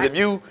 Because if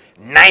you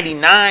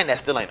 99, that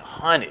still ain't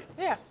 100.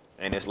 Yeah.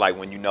 And it's like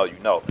when you know, you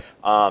know.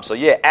 So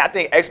yeah, I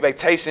think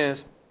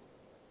expectations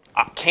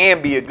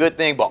can be a good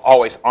thing, but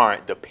always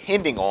aren't,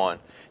 depending on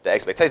the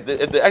expectations.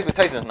 If the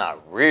expectation is not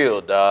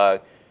real,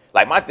 dog.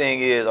 Like, my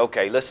thing is,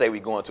 okay, let's say we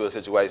go into a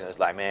situation, it's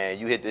like, man,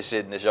 you hit this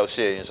shit and it's your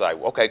shit, and it's like,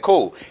 okay,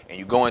 cool. And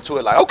you go into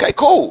it like, okay,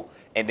 cool.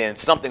 And then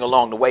something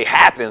along the way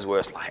happens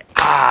where it's like,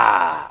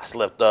 I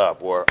slipped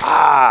up, or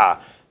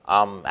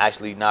I'm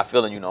actually not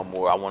feeling you no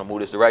more. I want to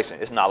move this direction.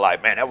 It's not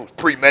like, man, that was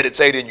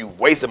premeditated and you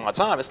wasted my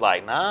time. It's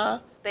like, nah,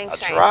 I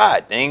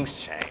tried.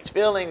 Things change.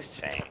 Feelings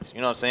change.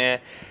 You know what I'm saying?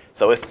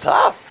 So it's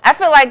tough. I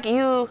feel like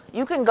you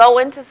can go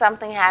into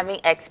something having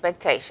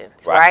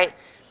expectations, right?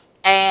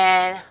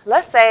 And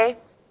let's say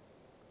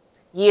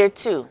year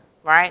 2,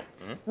 right?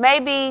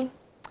 Maybe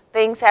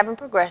things haven't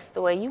progressed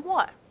the way you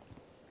want.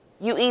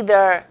 You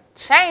either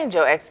change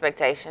your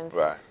expectations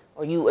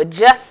or you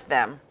adjust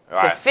them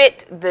to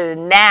fit the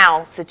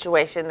now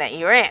situation that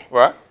you're in.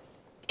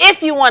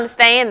 If you want to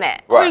stay in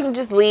that. Or you can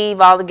just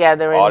leave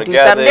altogether and do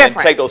something different.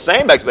 And take those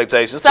same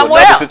expectations to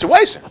another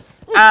situation.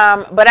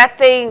 But I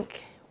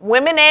think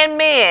women and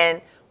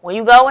men, when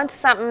you go into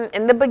something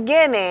in the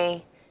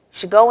beginning, you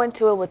should go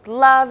into it with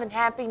love and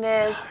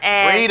happiness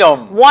and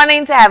freedom,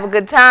 wanting to have a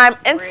good time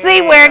and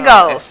see where it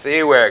goes. And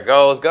see where it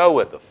goes. Go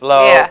with the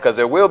flow. Because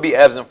there will be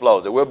ebbs and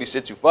flows. There will be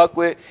shit you fuck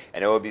with,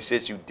 and there will be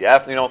shit you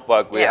definitely don't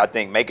fuck with. I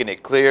think making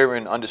it clear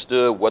and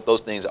understood what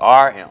those things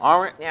are and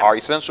aren't are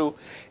essential,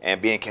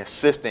 and being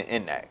consistent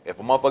in that. If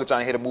a motherfucker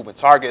trying to hit a moving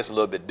target, it's a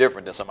little bit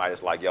different than somebody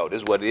that's like, yo,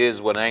 this is what it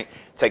is, what it ain't.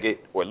 Take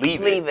it or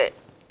leave it.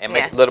 And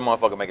let a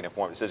motherfucker make an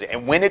informed decision.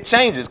 And when it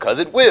changes, because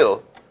it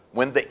will,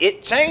 when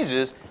it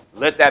changes,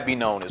 let that be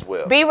known as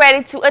well. Be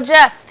ready to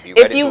adjust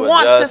if you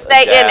want to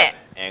stay in it.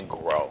 And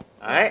grow. All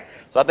right?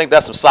 So I think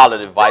that's some solid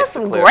advice. That's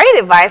some great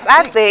advice,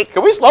 I think.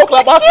 Can we slow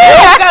clap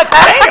ourselves? God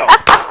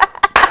damn.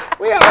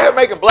 We out here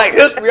making Black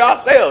history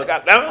ourselves.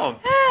 God damn.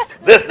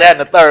 This, that,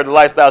 and the third, the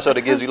lifestyle show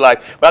that gives you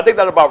life. But I think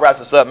that about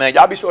wraps us up, man.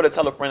 Y'all be sure to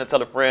tell a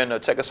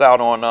friend. Check us out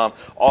on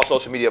all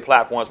social media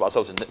platforms by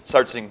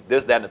searching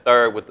This, That, and the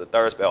Third with the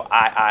third spell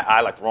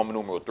I like the Roman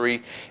numeral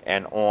 3.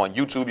 And on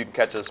YouTube, you can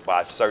catch us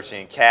by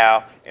searching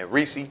Cal and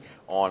Rici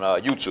on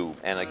YouTube.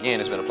 And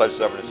again, it's been a pleasure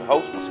serving as your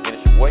host. Once again,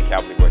 it's your boy,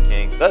 Calvin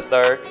King the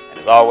Third. And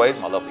as always,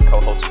 my lovely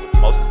co-host with the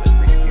most is Miss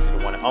Rici Pieci,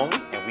 the one and only.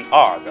 And we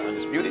are the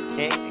Undisputed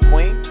King and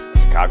Queen of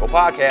Chicago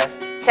Podcast.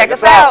 Check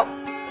us out.